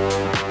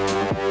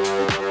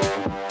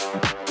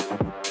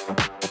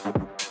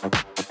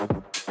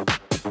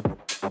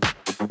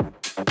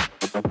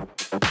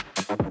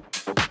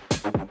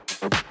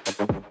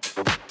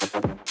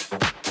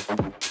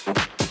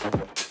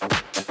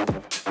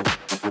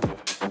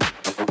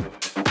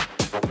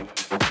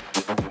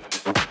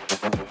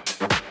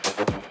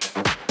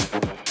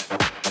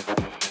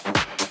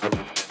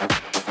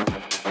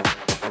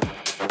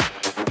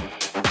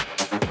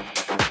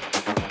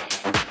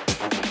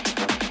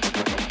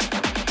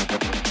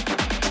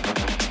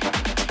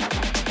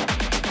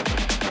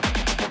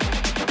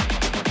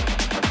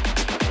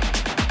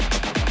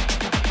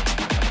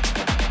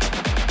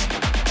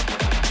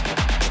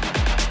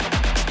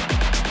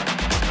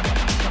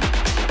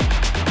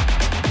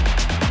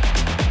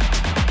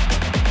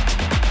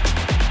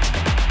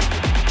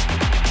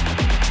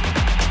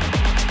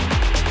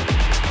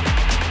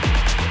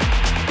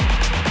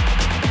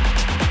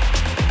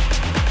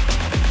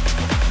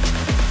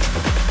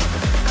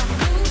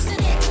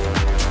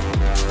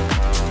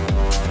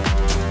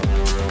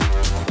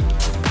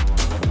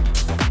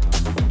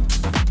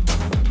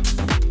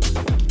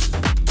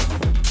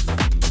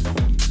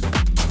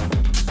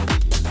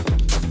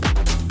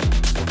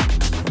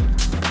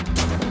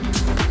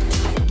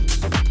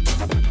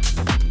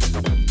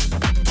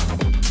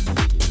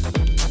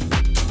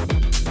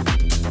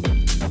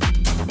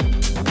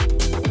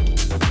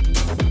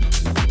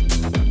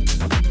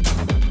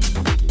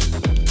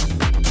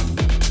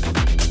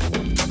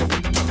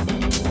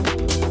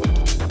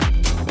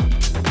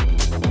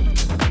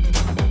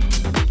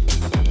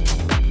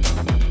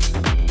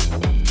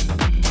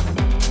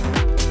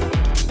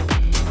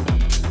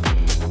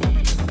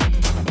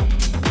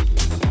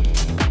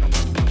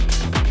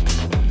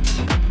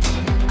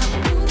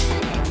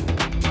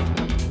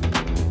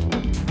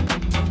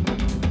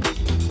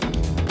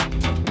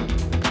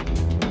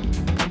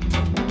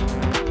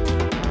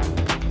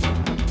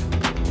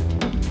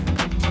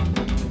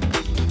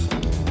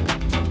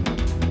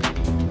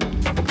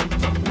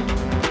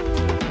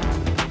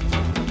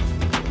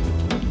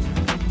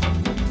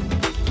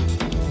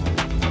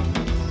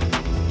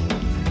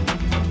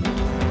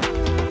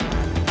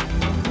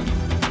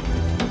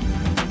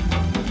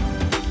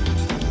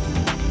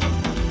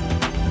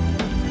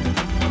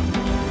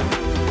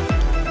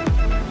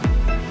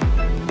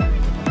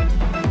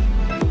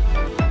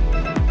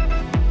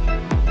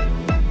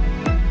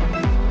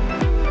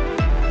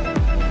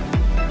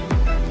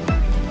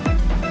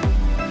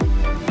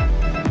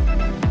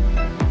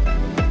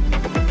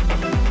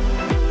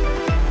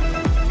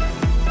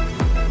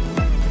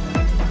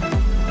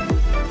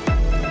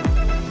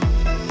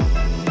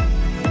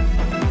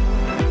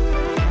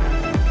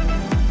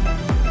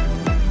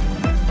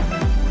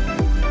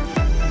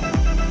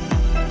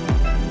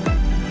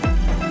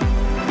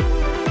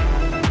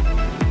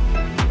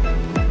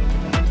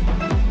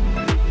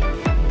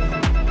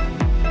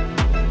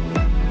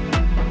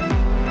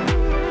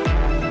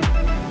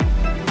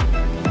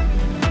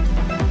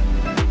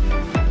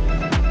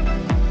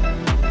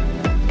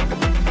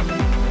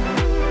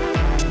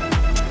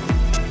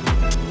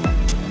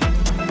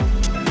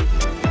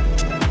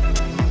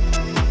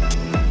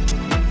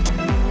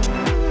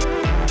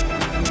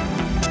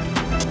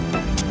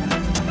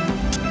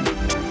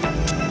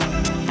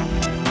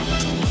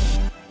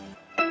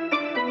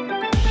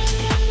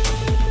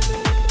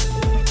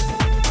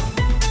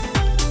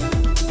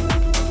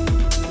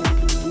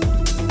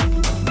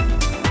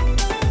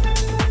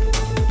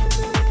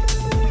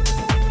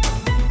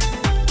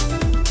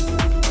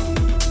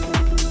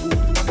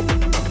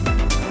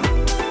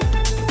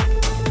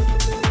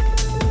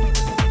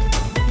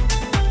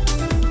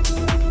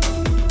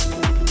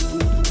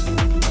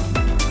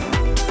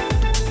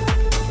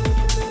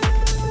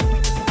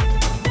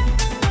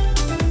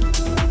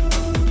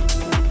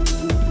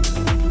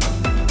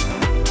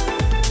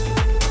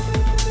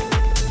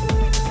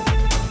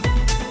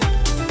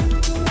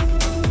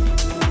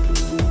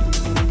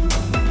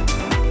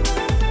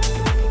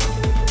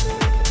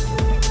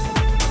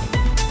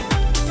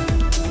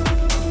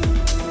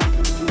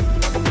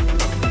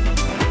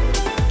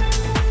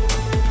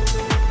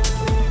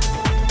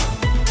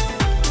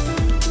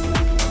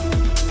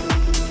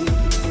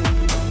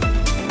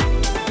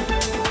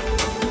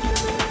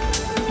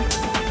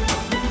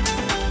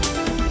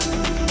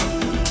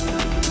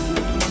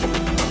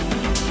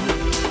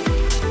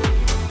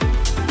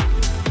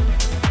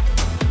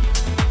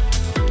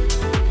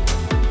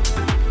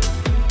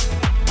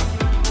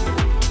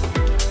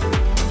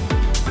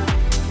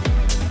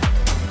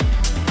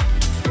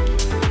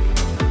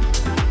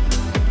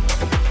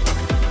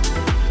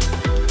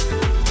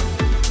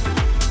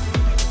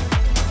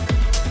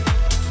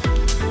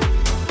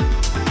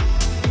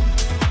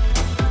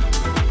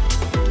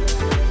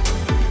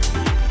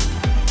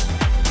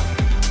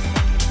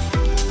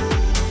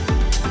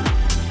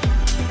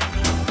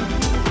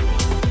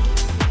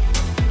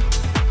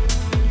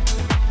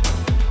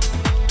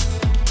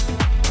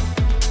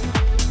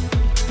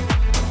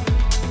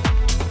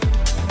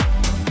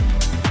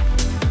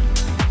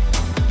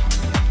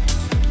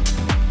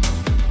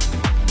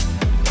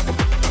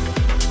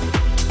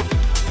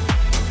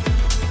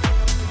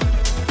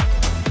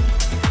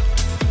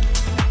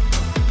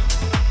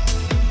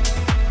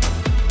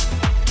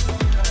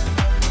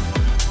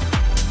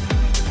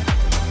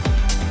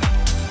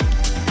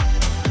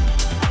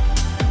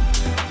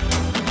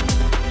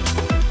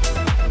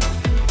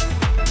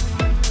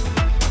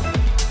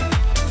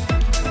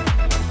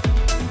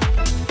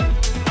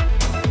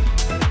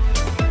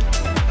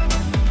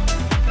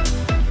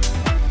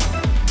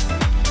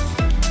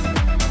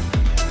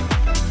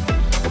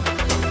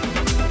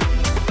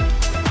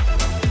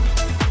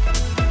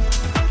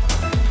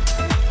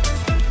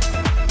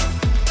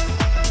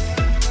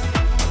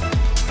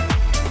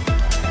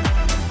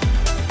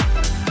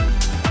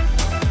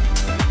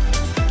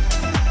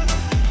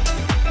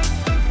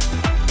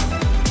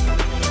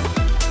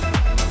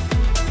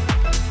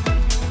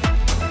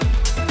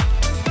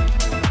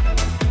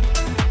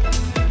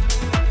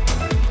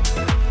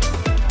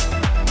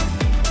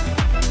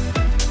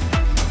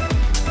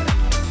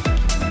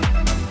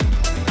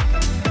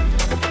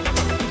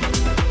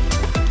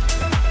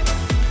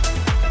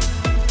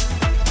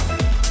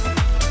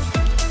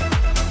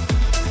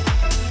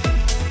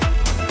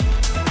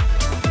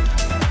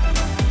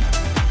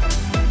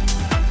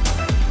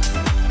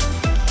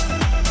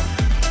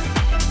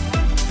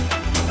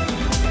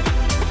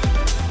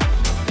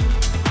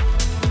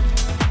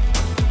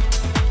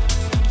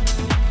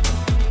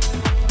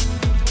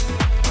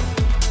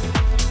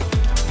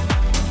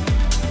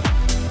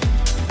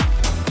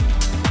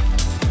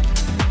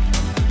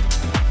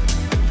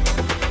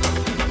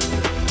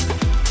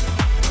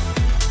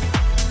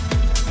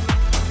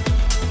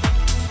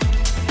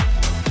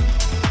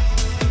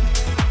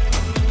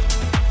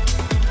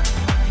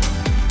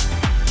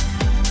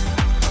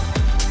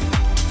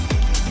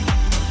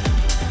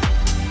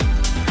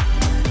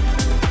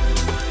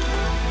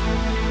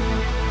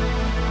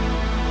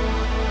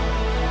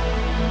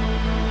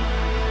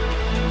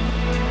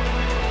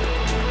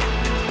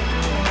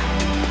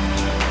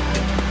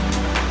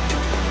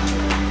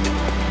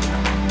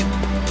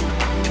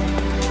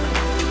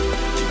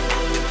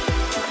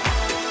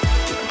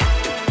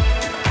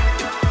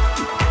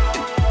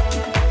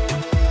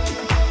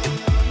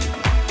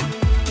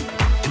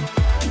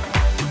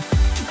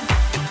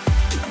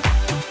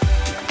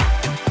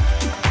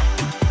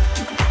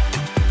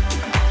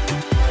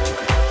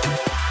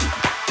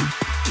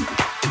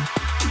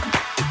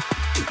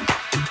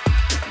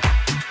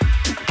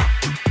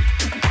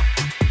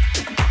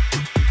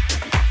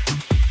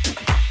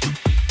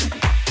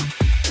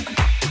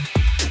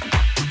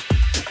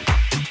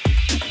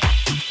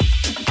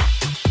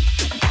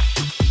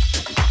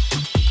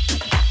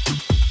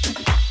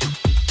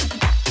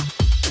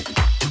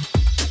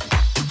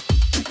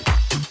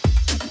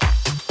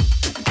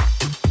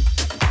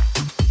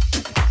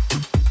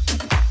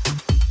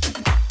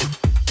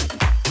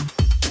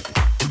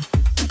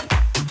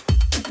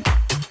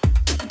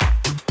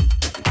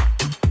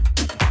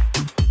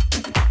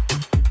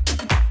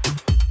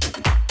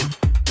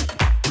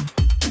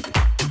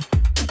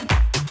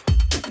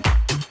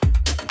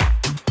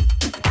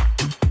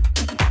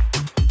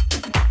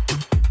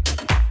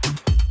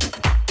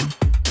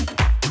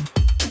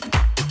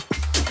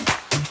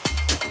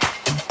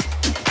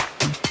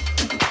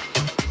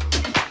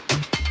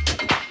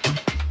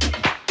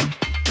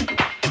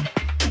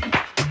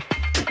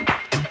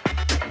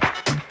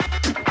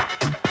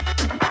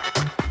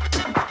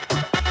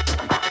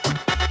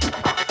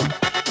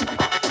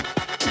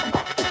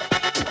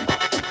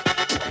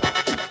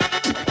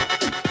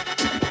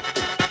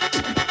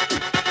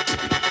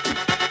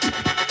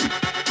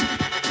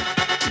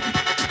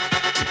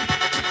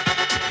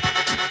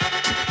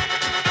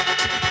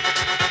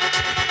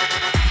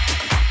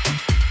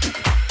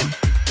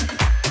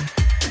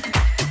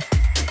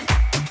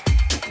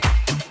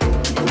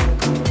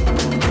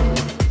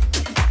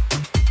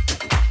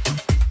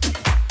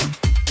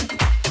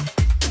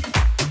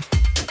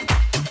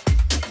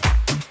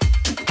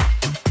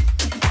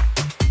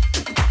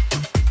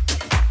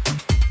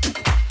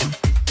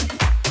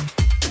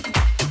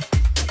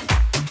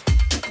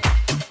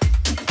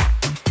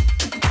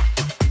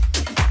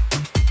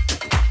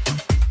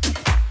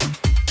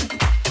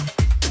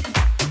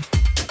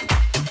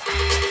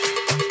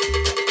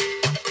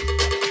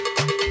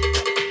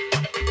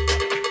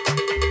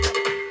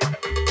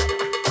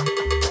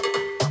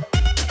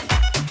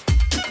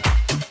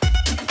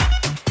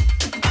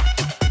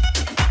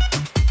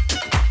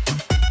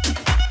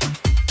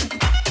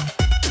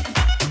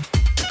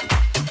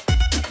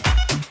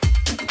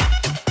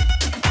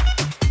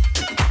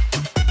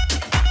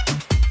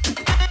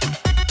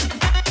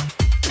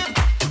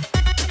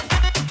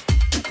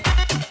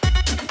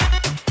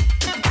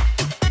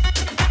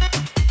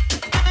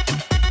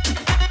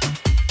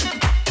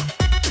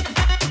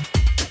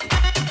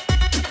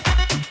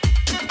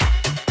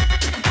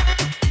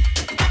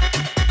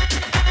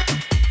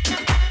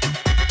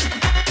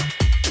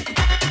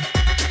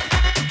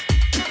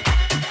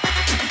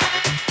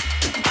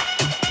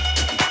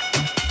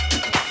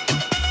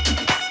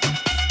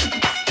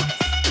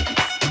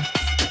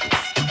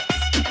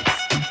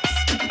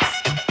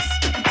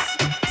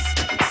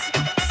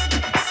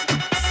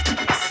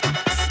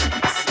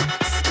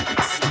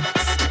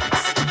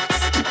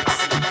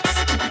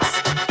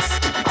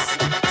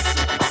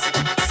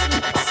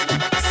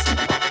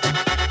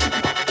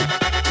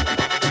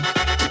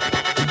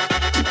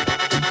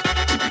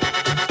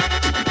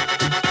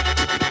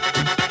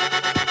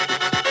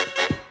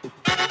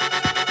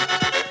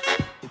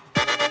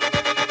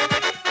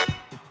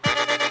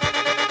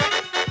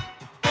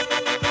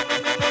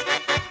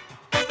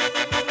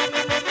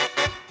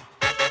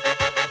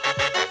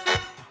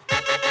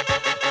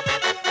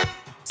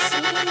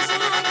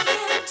 I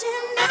can't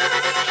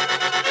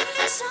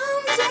deny.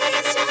 Some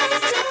days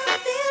just